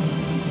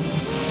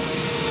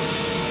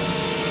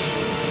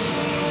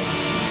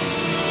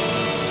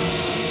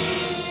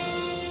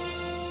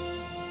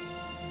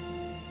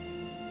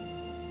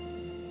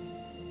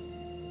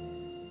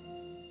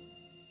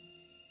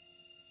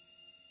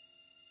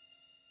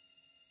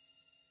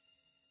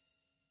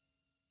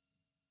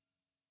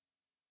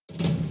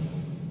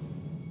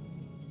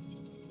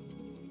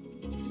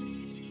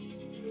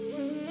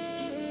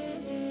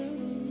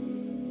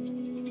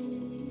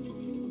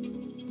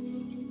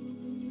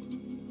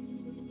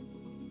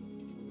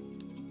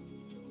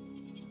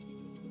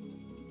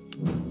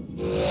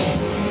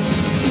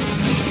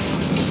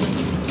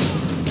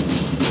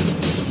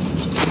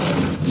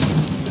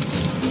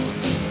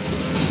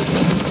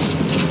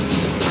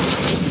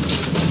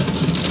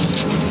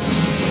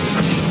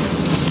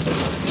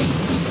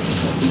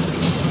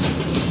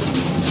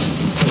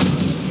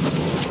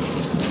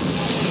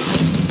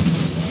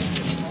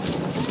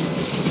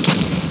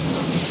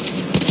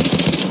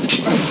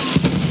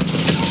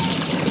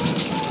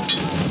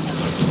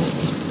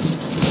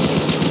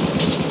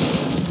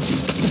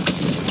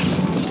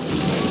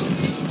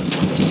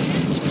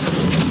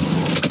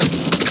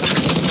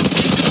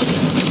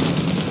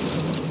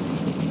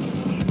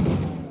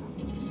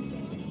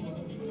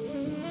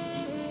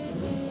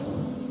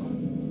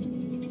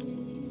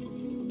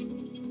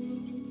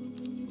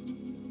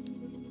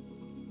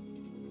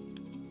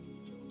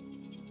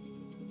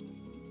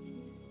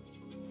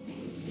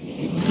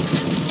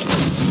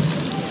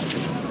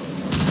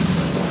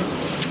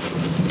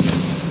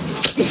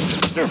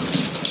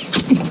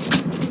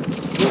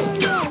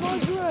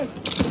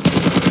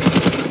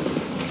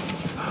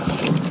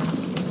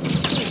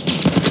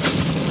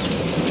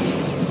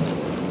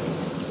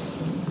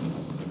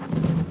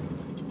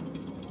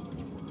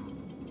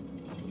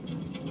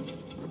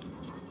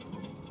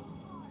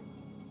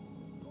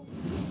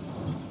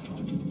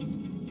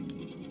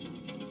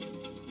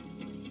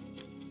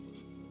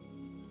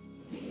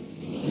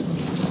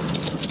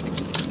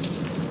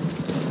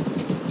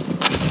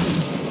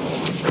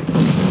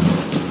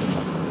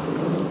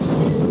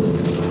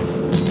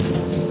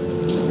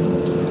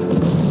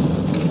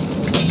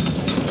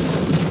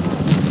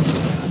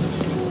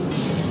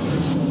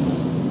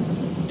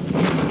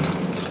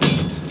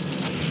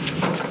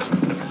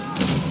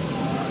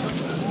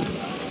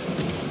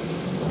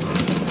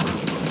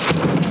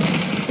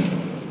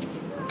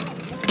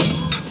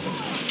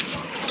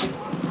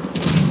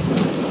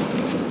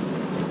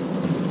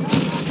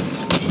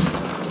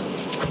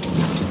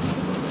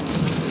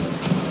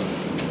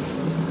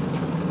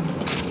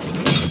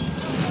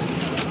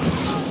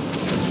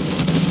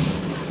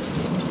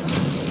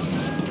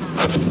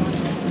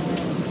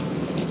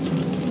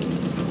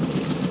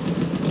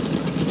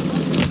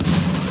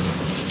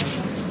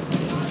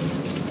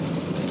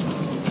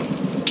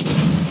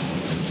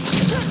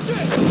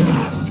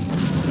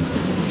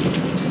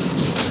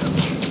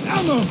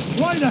 Ammo!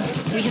 Right there!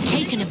 We have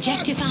taken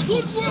objective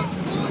apples.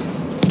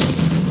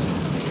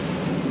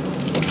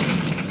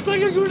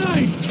 Sling a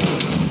grenade!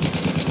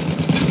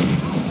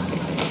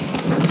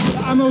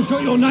 The ammo's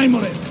got your name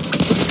on it.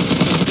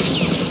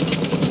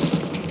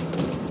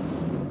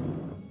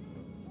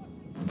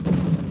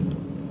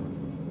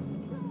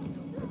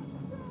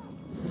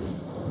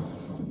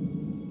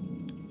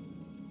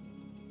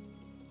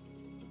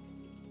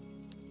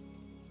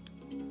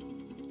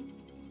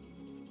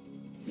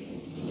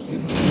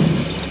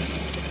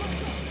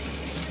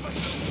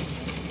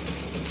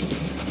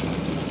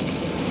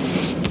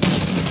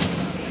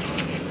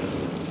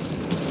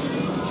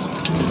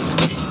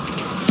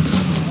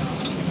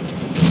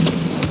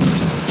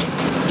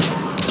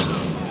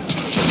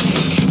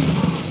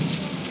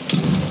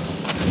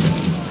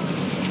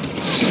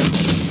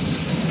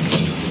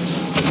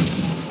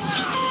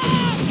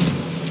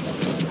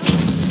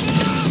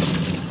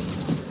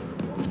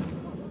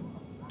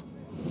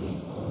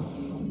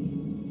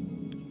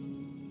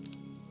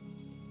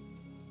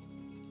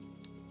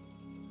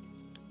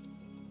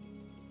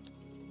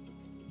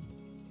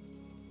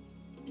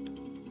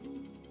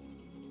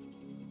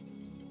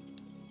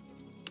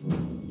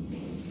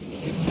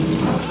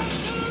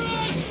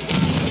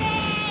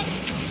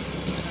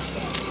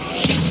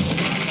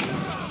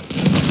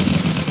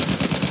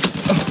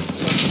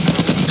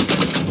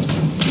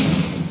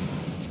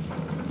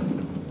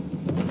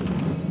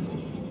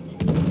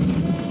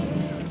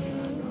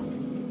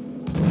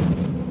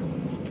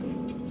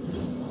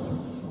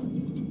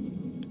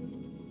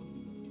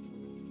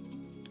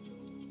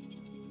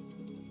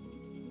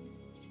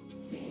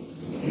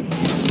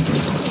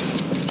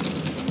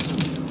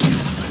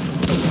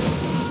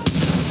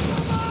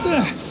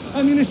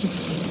 Ammunition.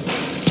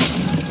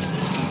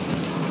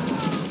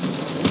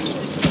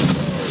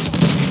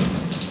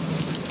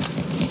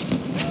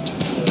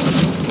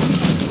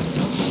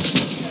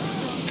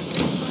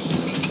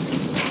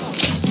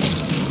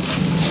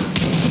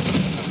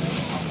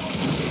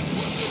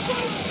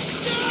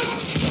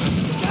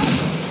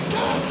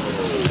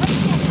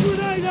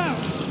 Grenade out.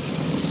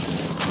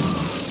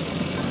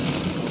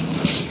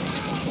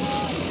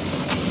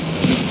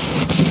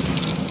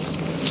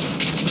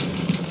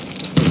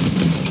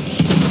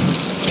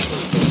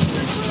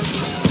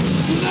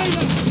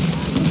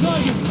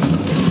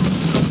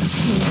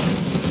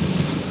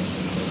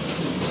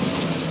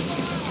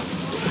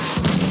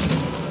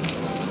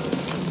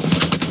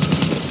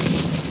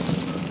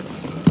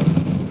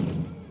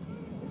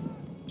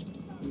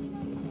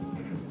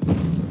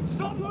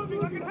 Stop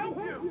moving, I can help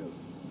you!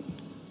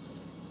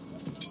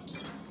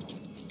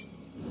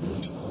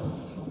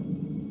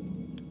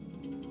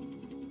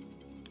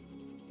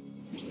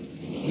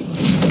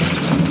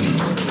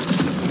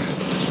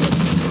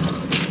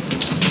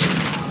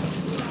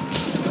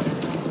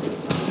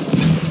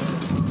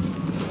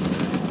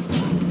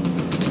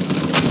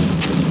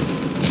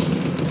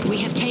 We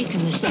have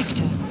taken the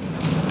sector.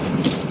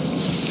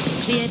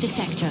 Clear the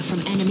sector from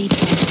enemy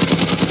presence.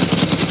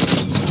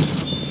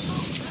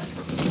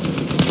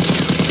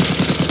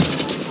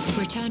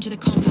 Return to the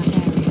combat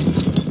area.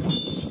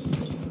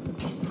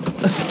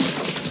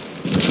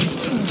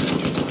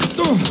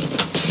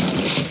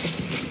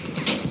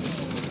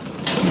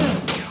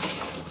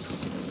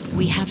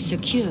 We have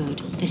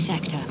secured the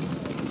sector.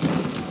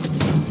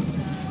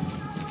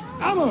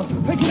 Ammo!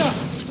 Pick it up!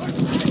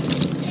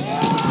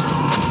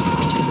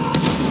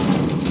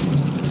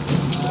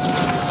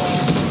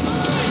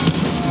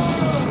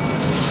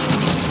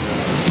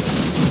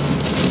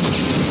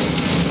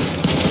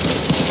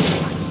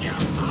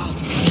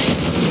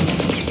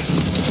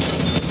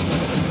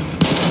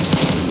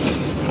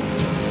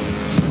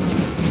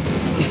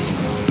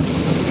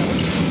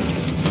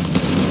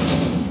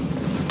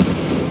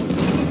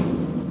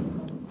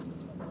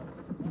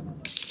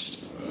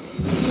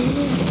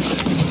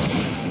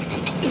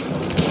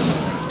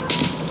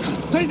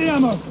 Take the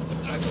ammo!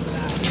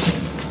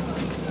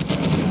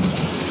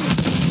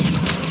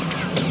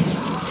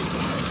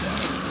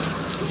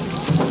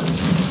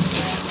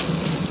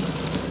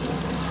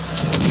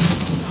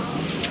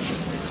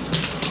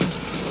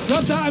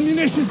 Drop that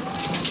ammunition!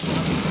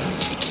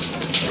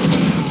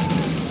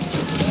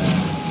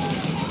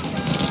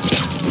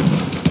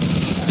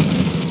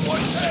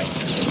 What's it?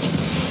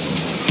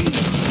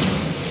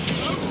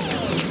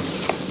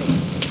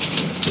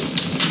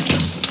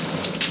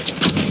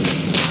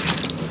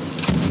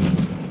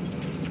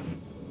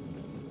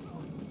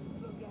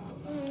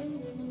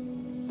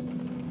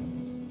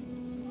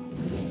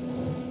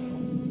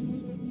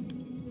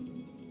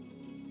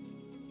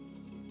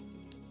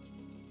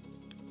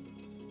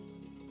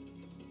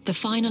 The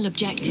final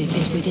objective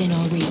is within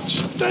our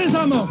reach. There's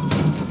ammo!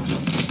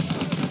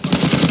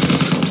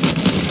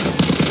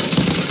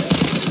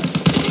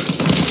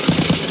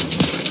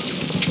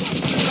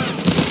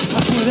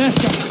 That's one of their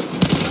scouts.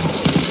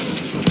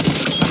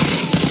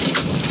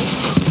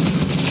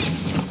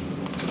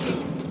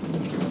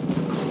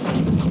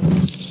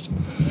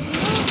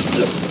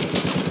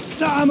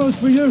 That ammo's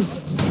for you!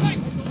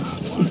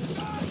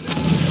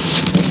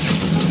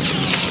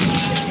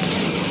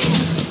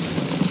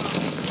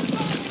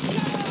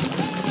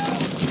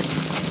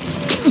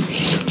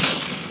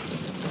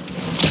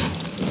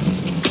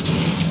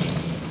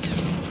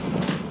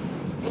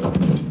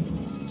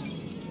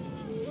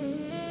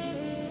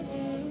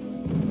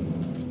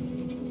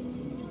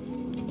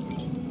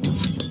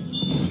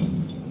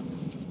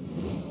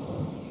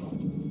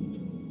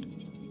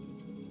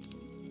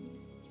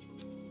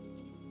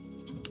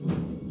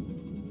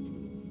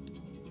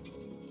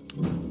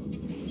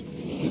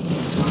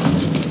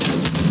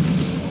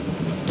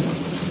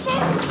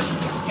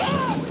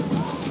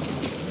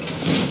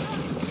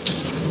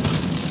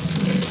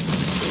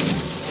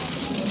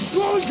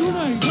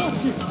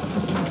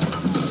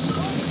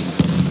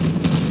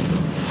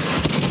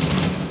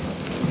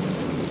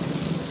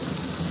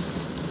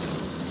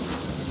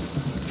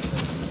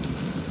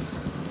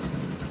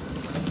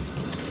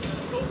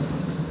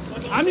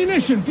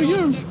 ammunition for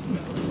you!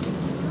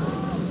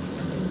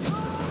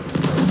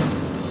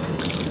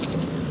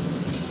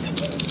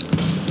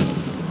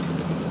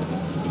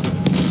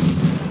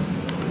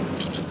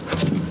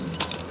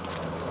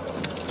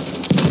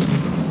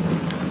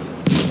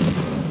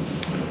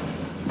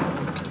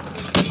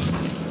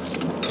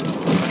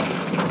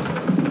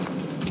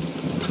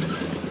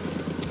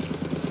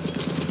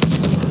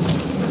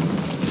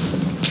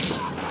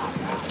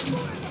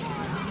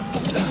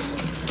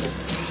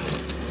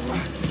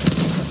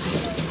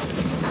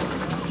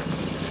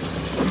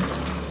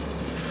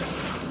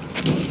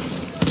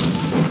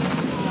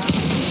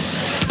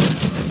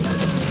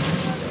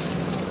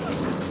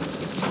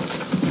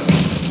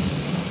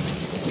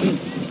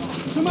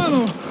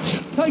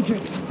 Take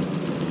it.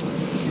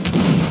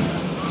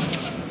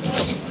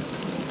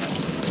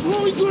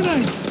 Throwing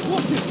grenade.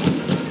 Watch it.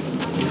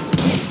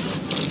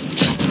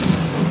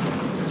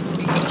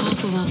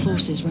 Half of our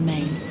forces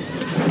remain.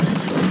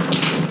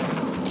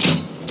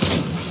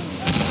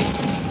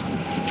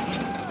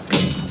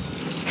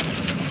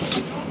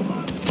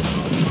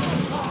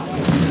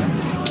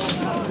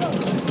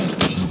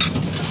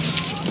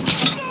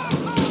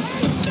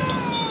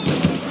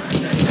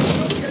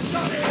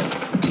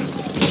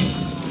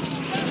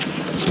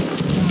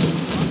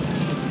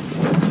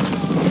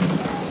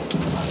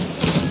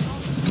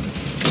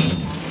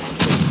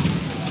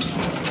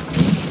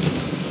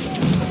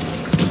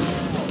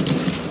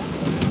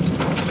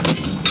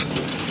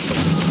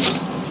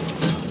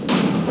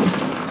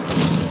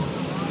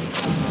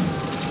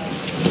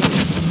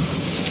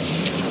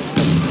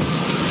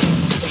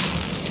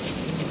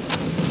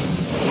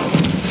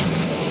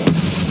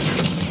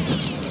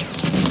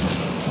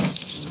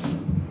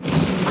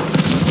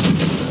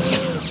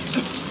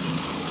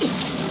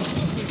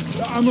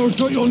 Ammo's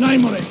got your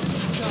name on it.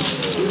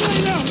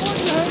 Lay down, watch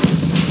your head.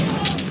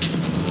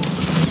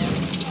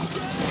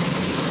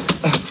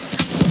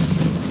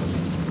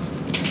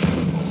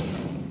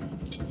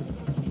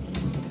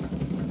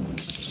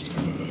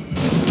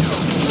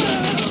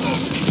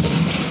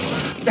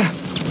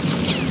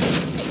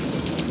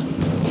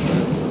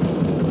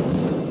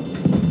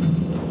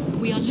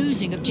 We are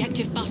losing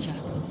objective butter.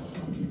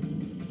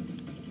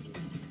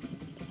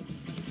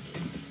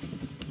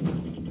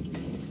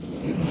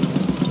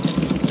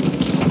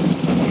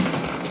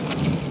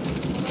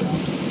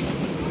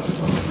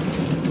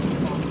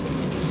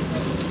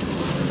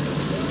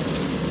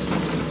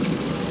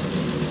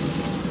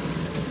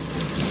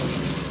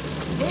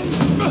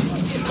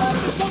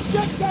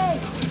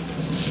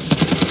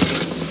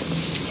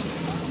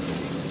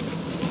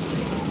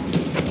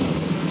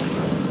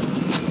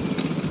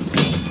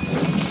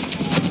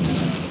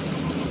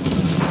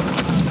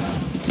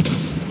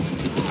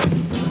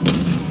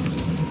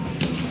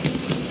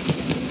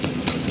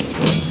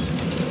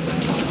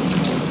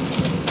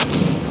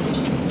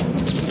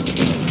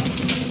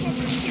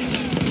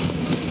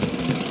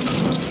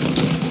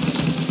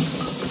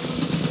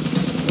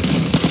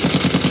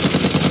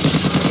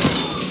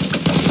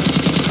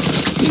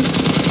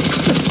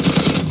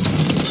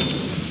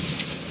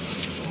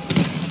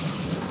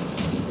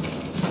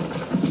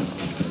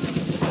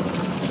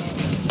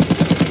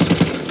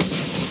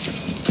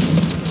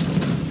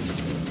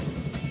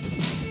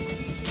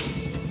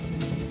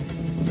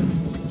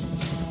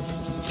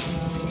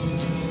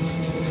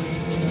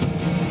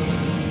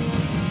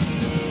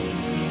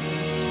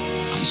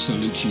 I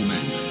salute you,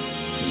 men,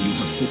 for you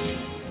have fought.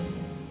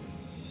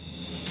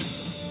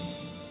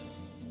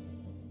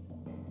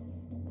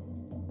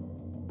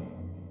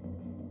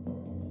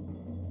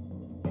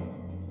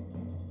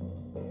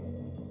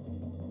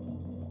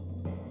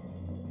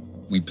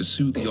 We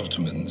pursue the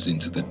Ottomans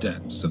into the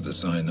depths of the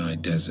Sinai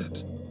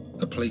Desert,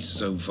 a place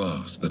so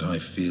vast that I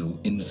feel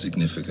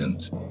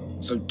insignificant,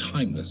 so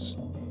timeless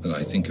that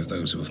I think of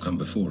those who have come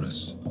before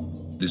us.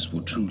 This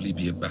will truly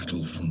be a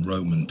battle from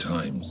Roman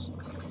times.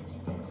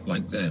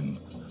 Like them,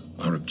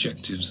 our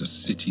objectives are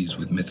cities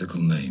with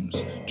mythical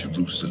names: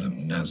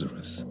 Jerusalem,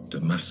 Nazareth,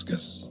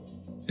 Damascus.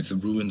 If the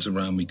ruins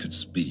around me could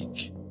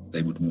speak,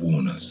 they would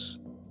warn us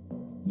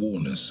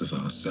of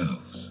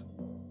ourselves.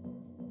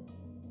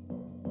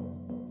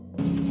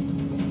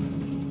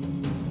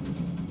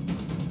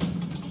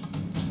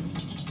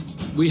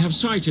 We have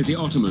sighted the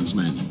Ottomans,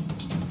 men.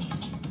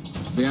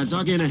 They are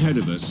dug in ahead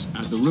of us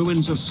at the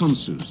ruins of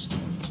Sonsus.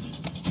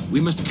 We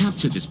must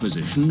capture this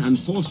position and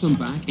force them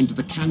back into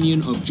the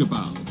canyon of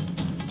Jabal.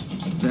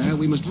 There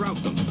we must rout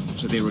them,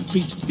 so they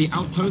retreat to the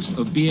outpost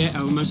of Bir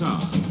el-Mazar.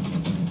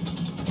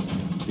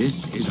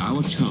 This is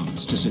our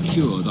chance to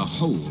secure the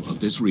whole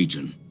of this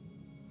region.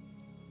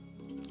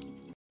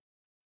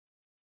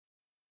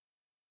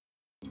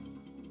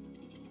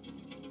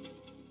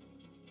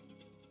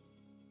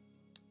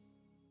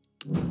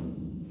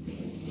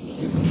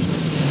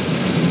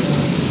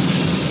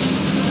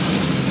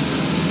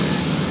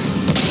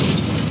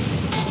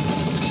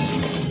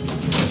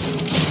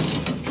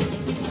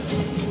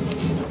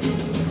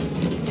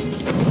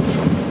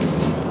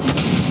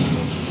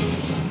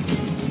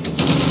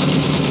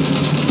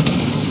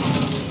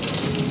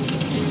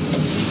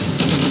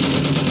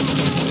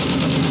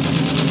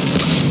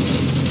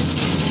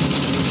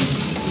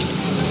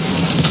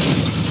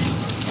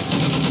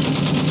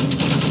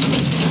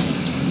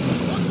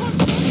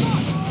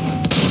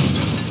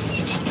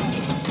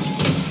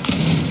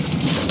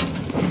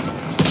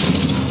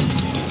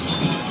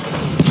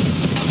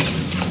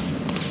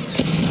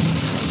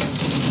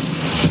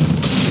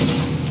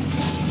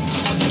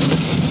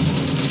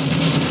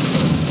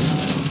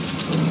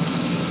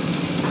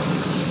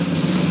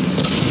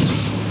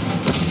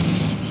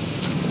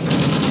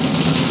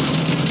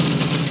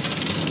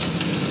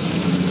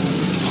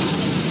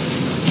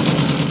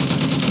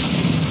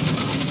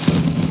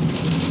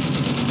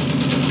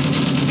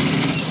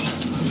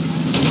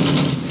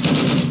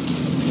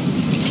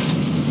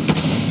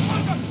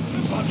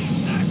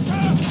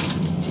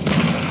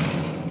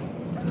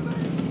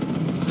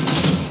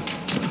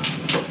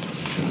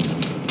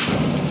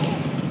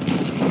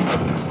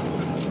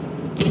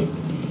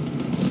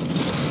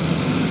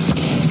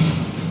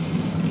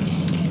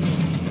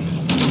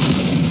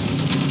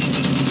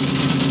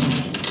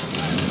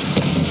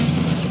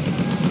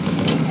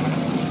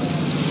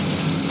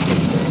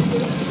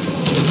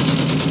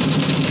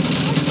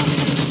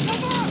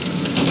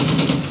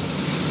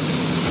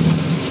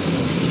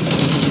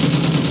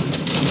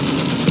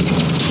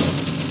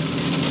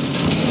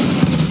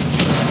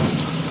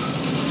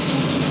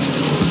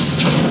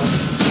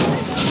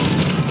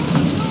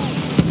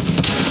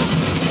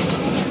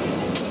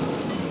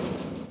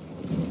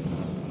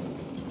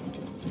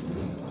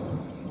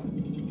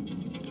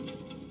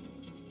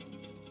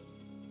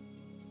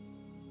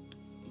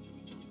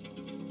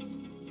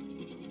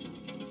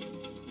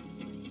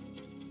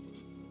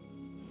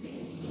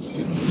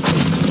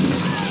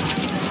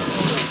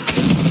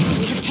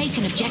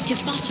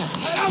 objective butter.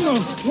 Ammo!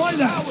 Right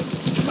there!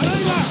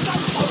 Lay back!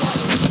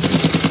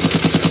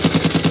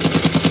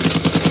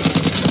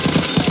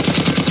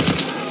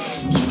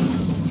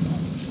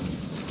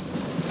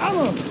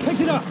 Ammo! Pick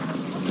it up!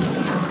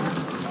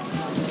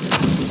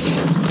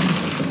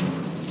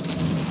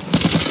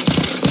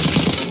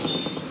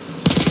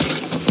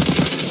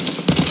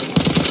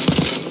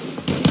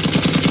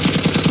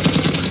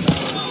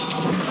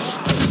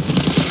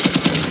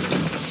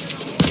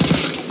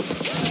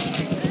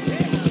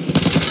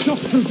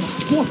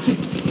 Watch it!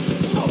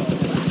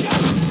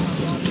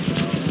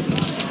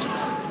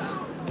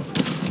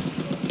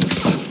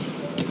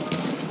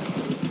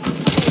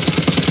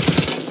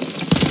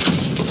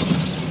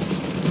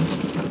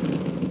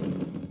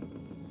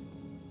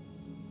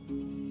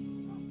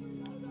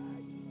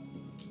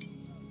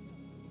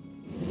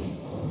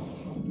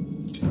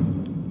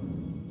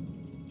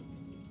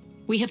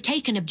 We have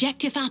taken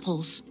objective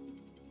apples.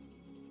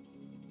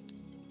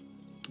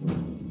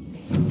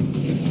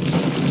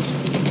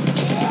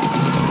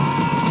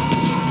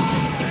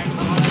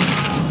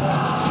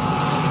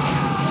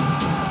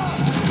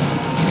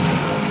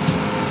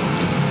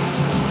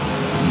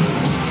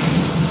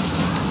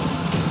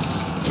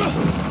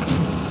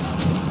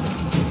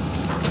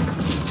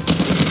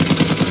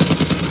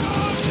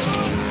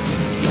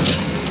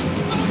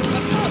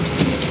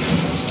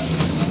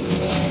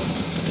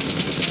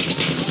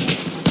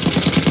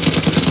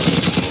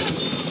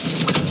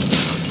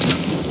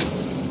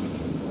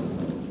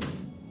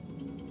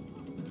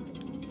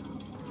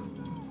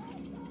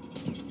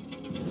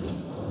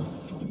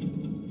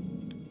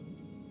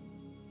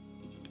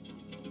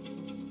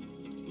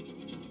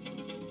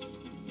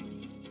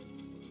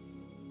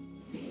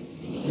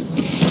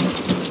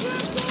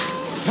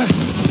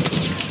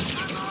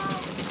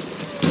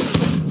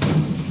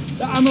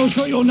 That ammo's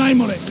got your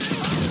name on it.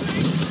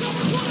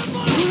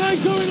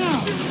 Grenade going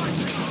out!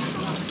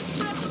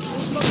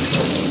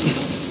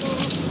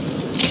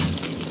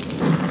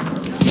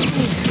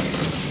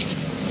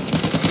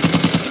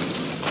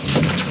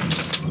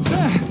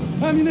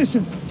 There!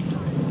 Ammunition!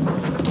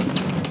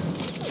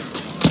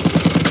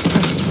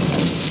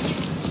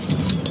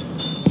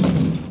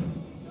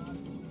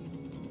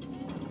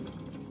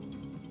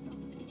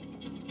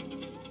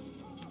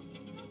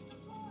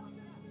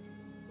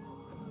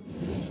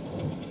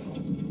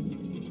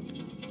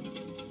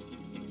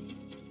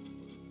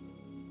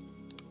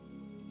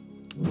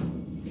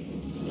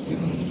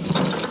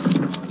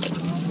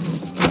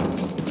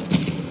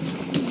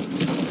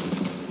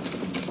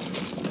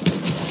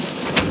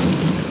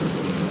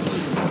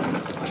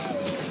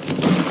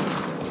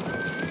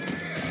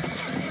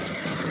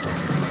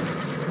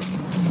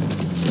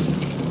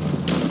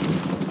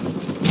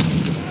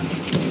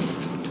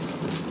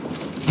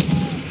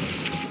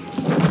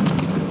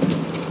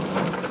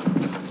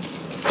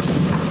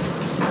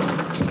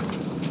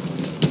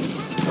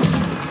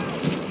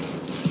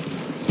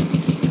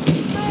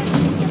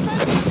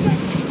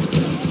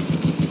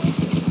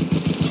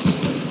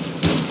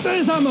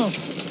 There's ammo!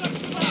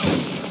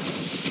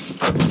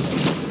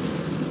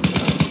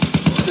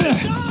 There!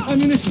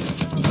 Ammunition!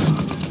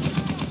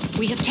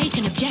 We have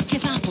taken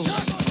objective apples.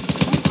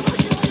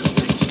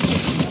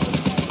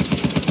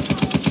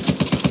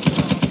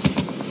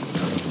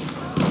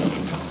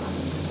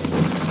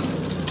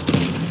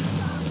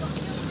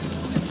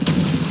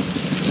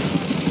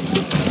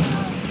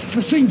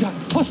 Machine gun!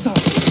 Hostile!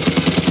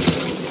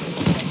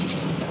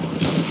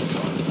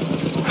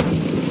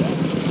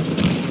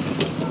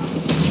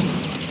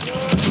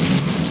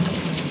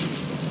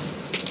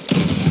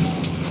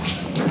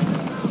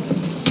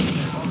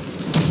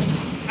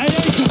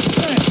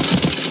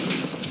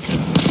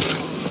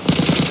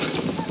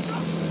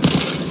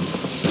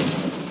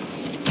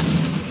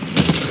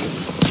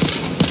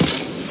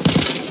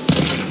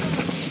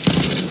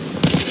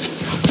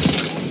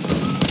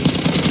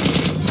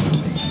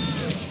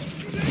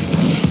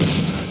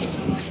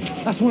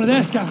 That's one of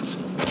their scouts.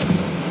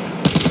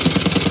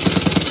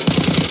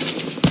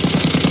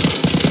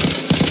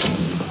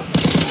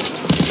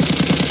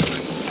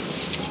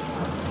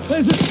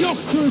 There's a shock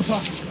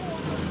trooper.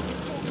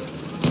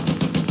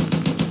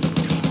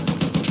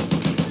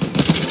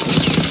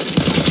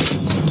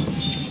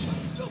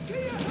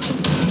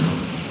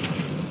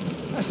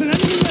 That's an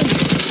enemy medic.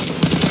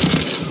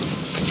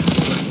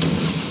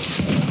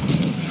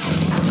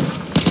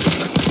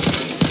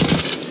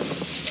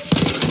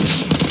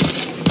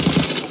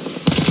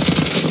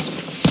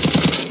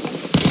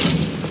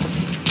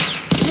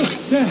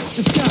 There,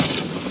 the scout.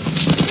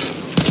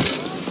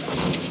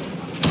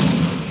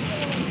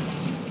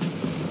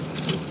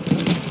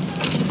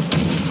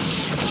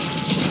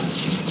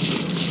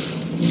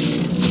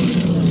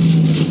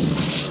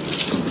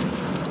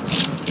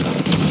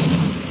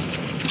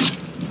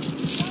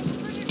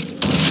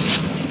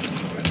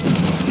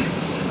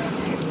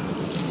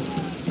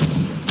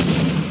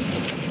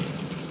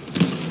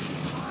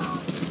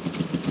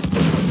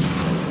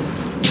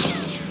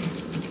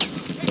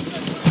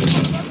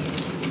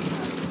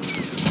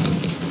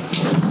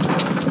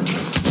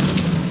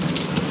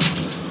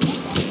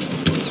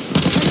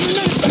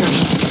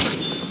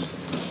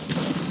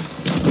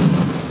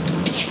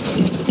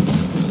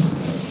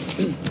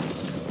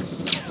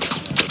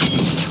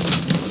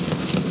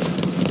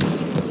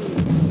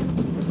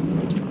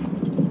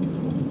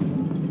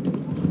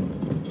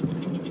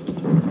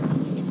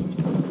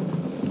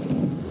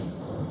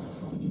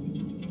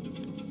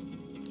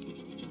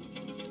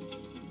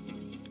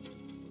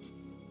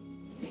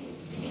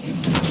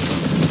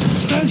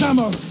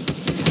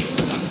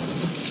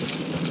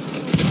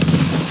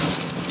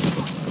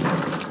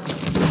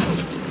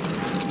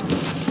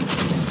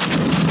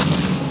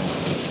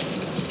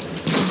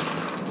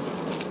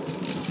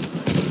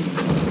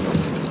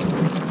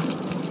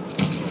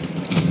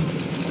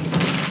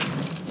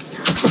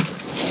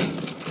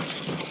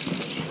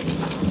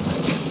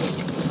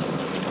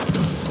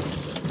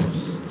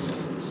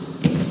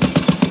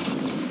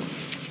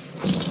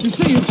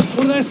 see him?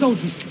 One of their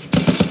soldiers.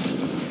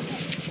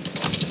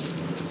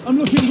 I'm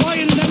looking right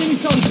at an enemy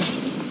soldier.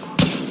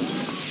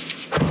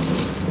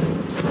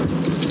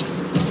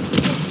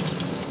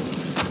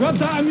 Grab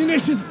that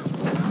ammunition.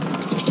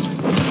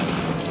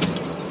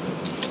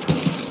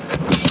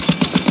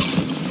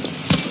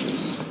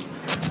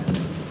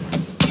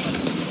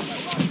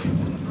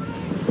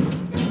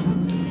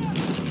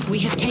 We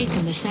have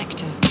taken the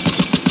sector.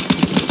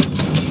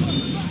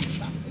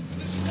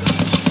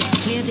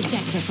 Clear the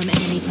sector from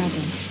enemy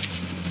presence.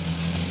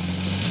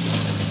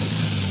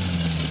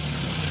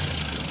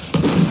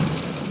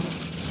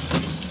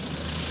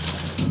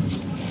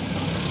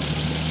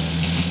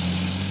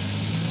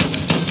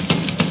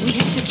 We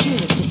have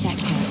secured the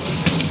sector.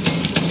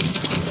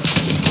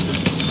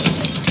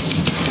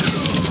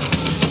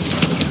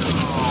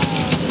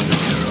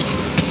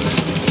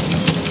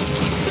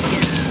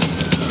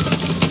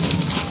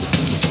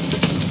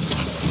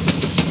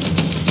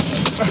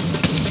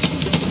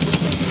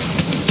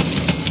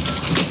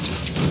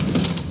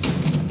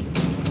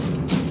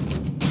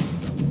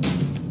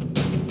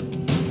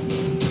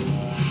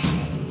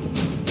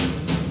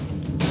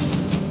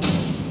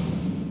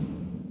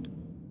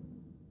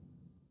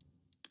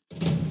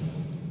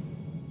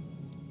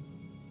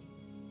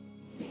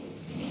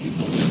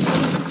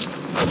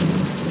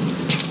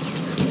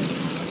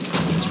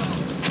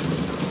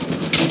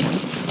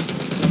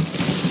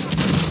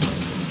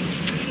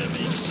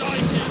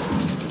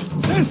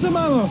 There's some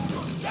ammo.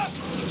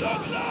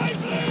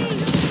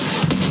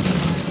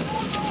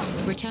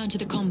 Return to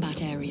the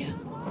combat area.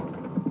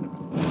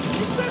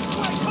 It's this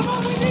way. Come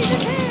on, we need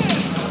it here.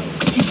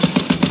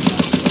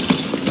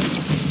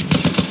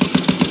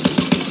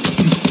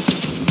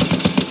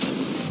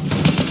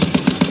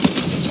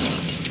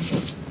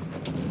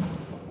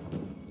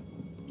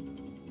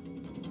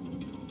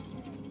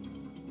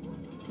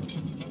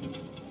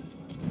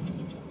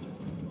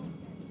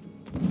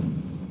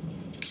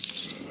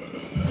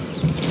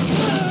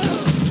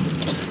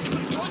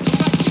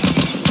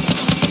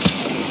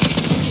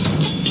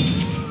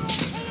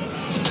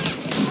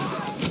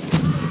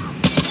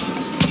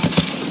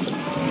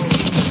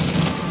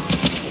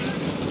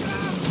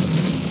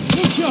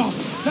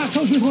 That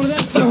soldier's one of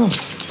them.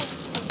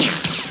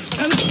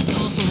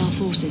 Half of our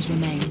forces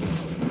remain.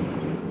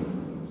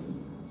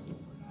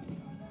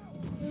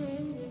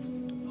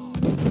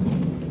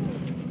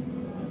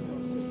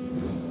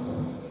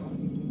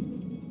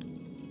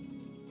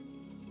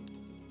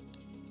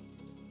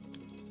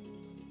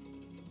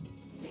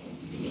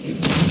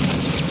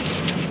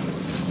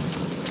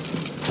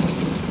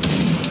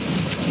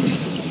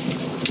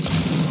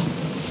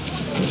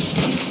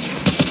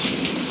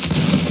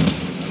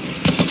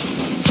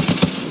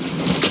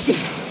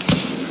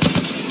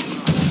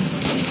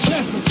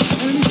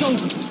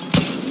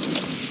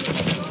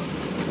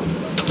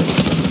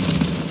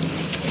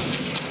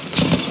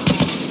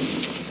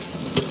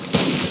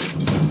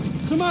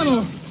 Some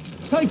ammo.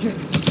 Take it.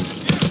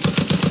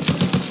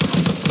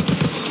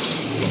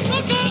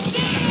 Look out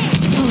there!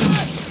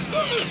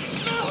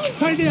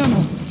 Take the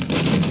ammo.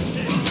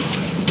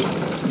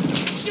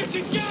 Shit,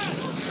 it's gas!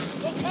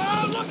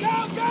 Look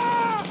out,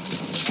 gas!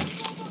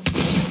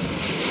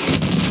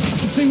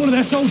 I see one of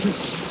their soldiers.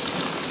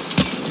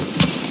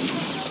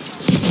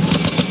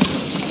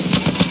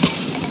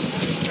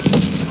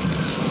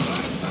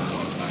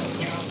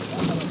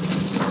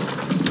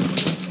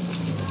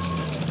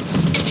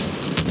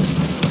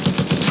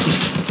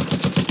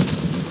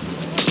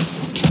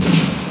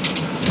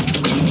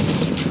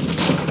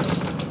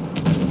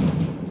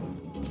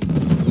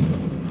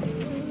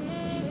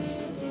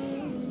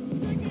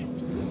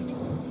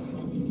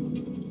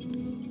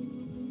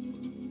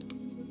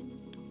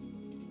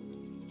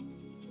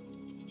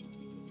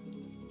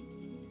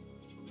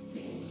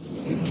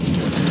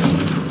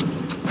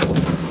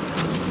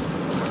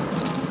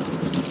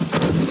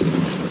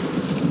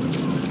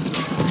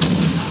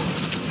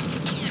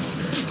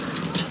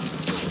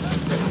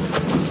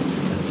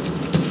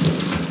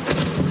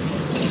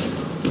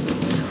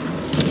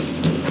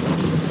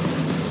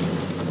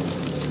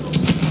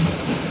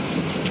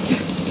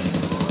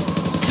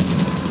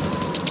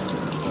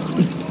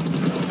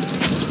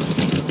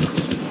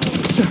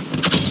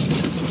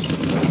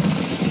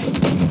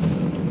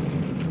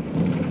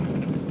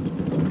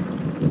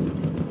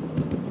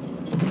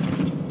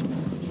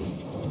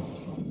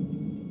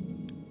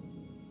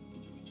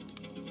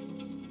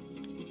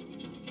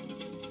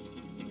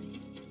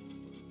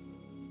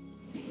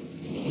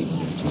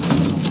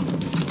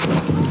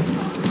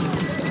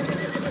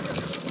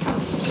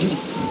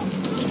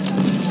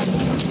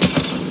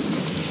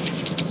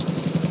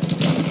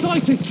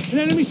 Sighted! An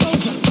enemy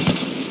soldier!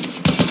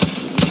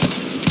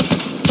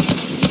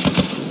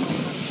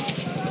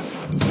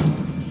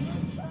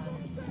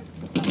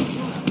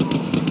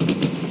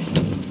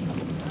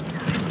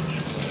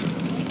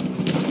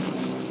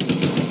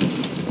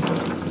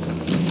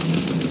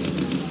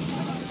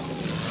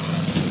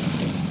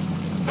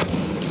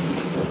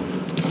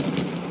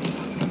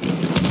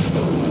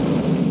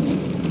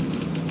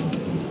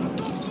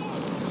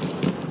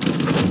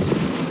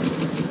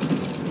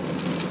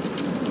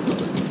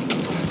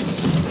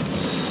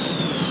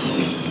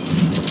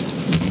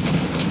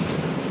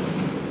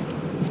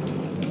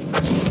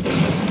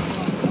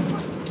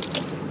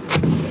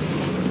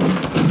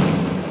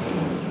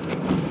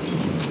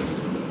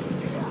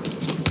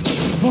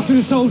 after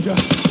the soldier.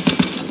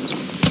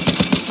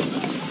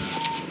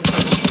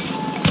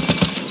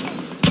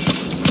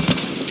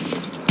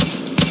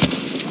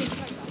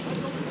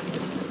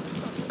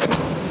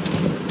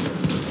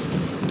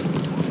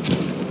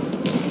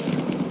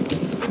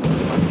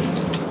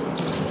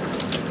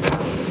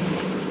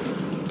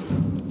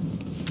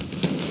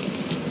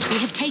 We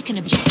have taken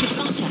objective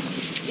butter.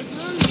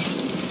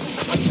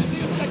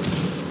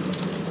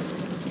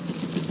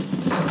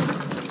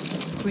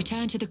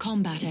 Return to the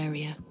combat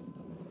area.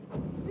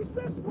 It's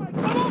this way!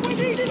 Come on, we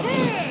need it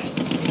here!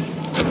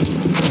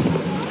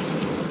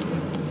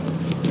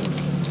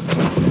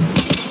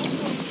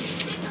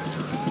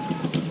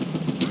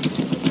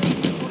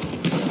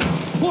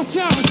 Watch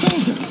out, a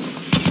soldier!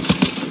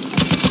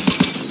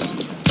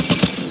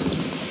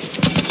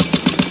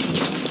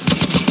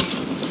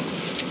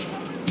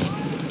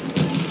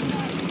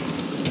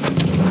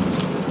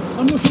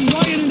 I'm looking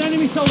right at an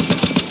enemy soldier.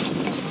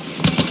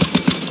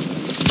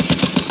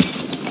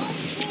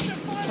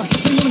 I can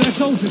see one of their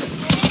soldiers.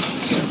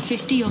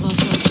 50 of our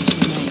soldiers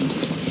remain.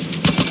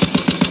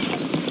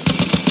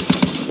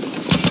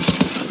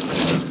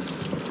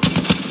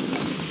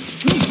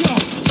 Good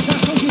job! That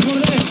soldier's one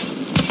of theirs.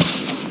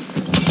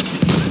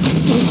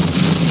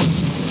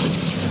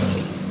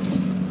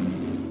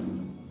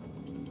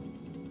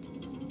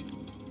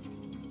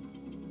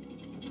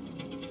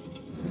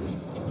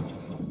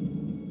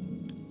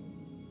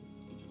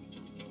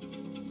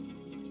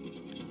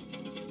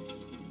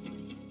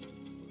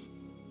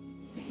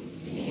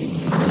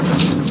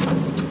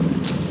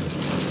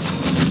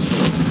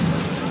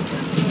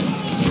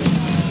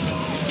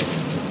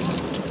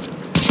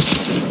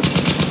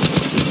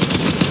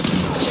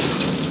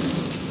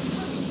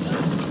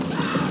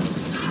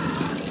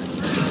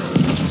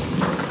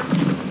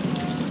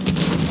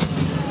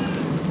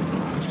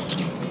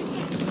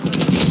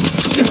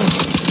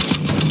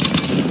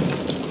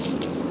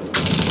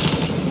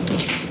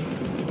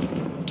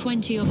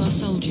 Of our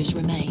soldiers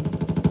remain.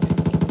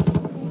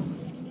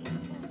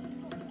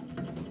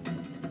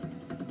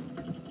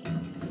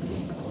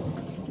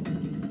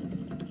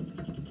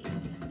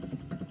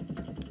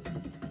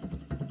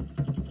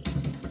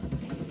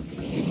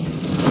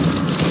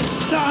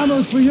 That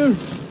ammo's for you.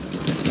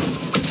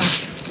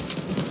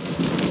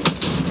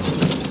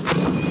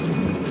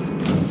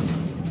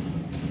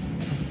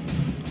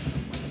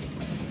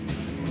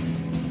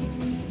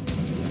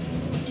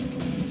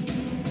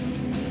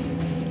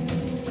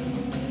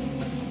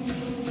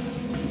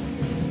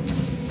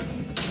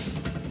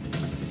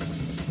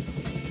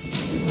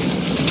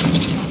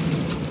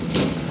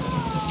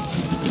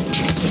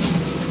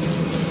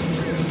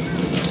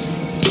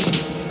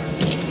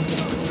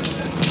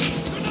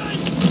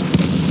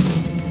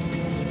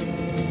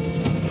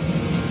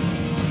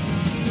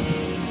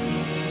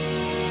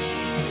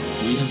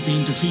 We have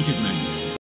been defeated, men.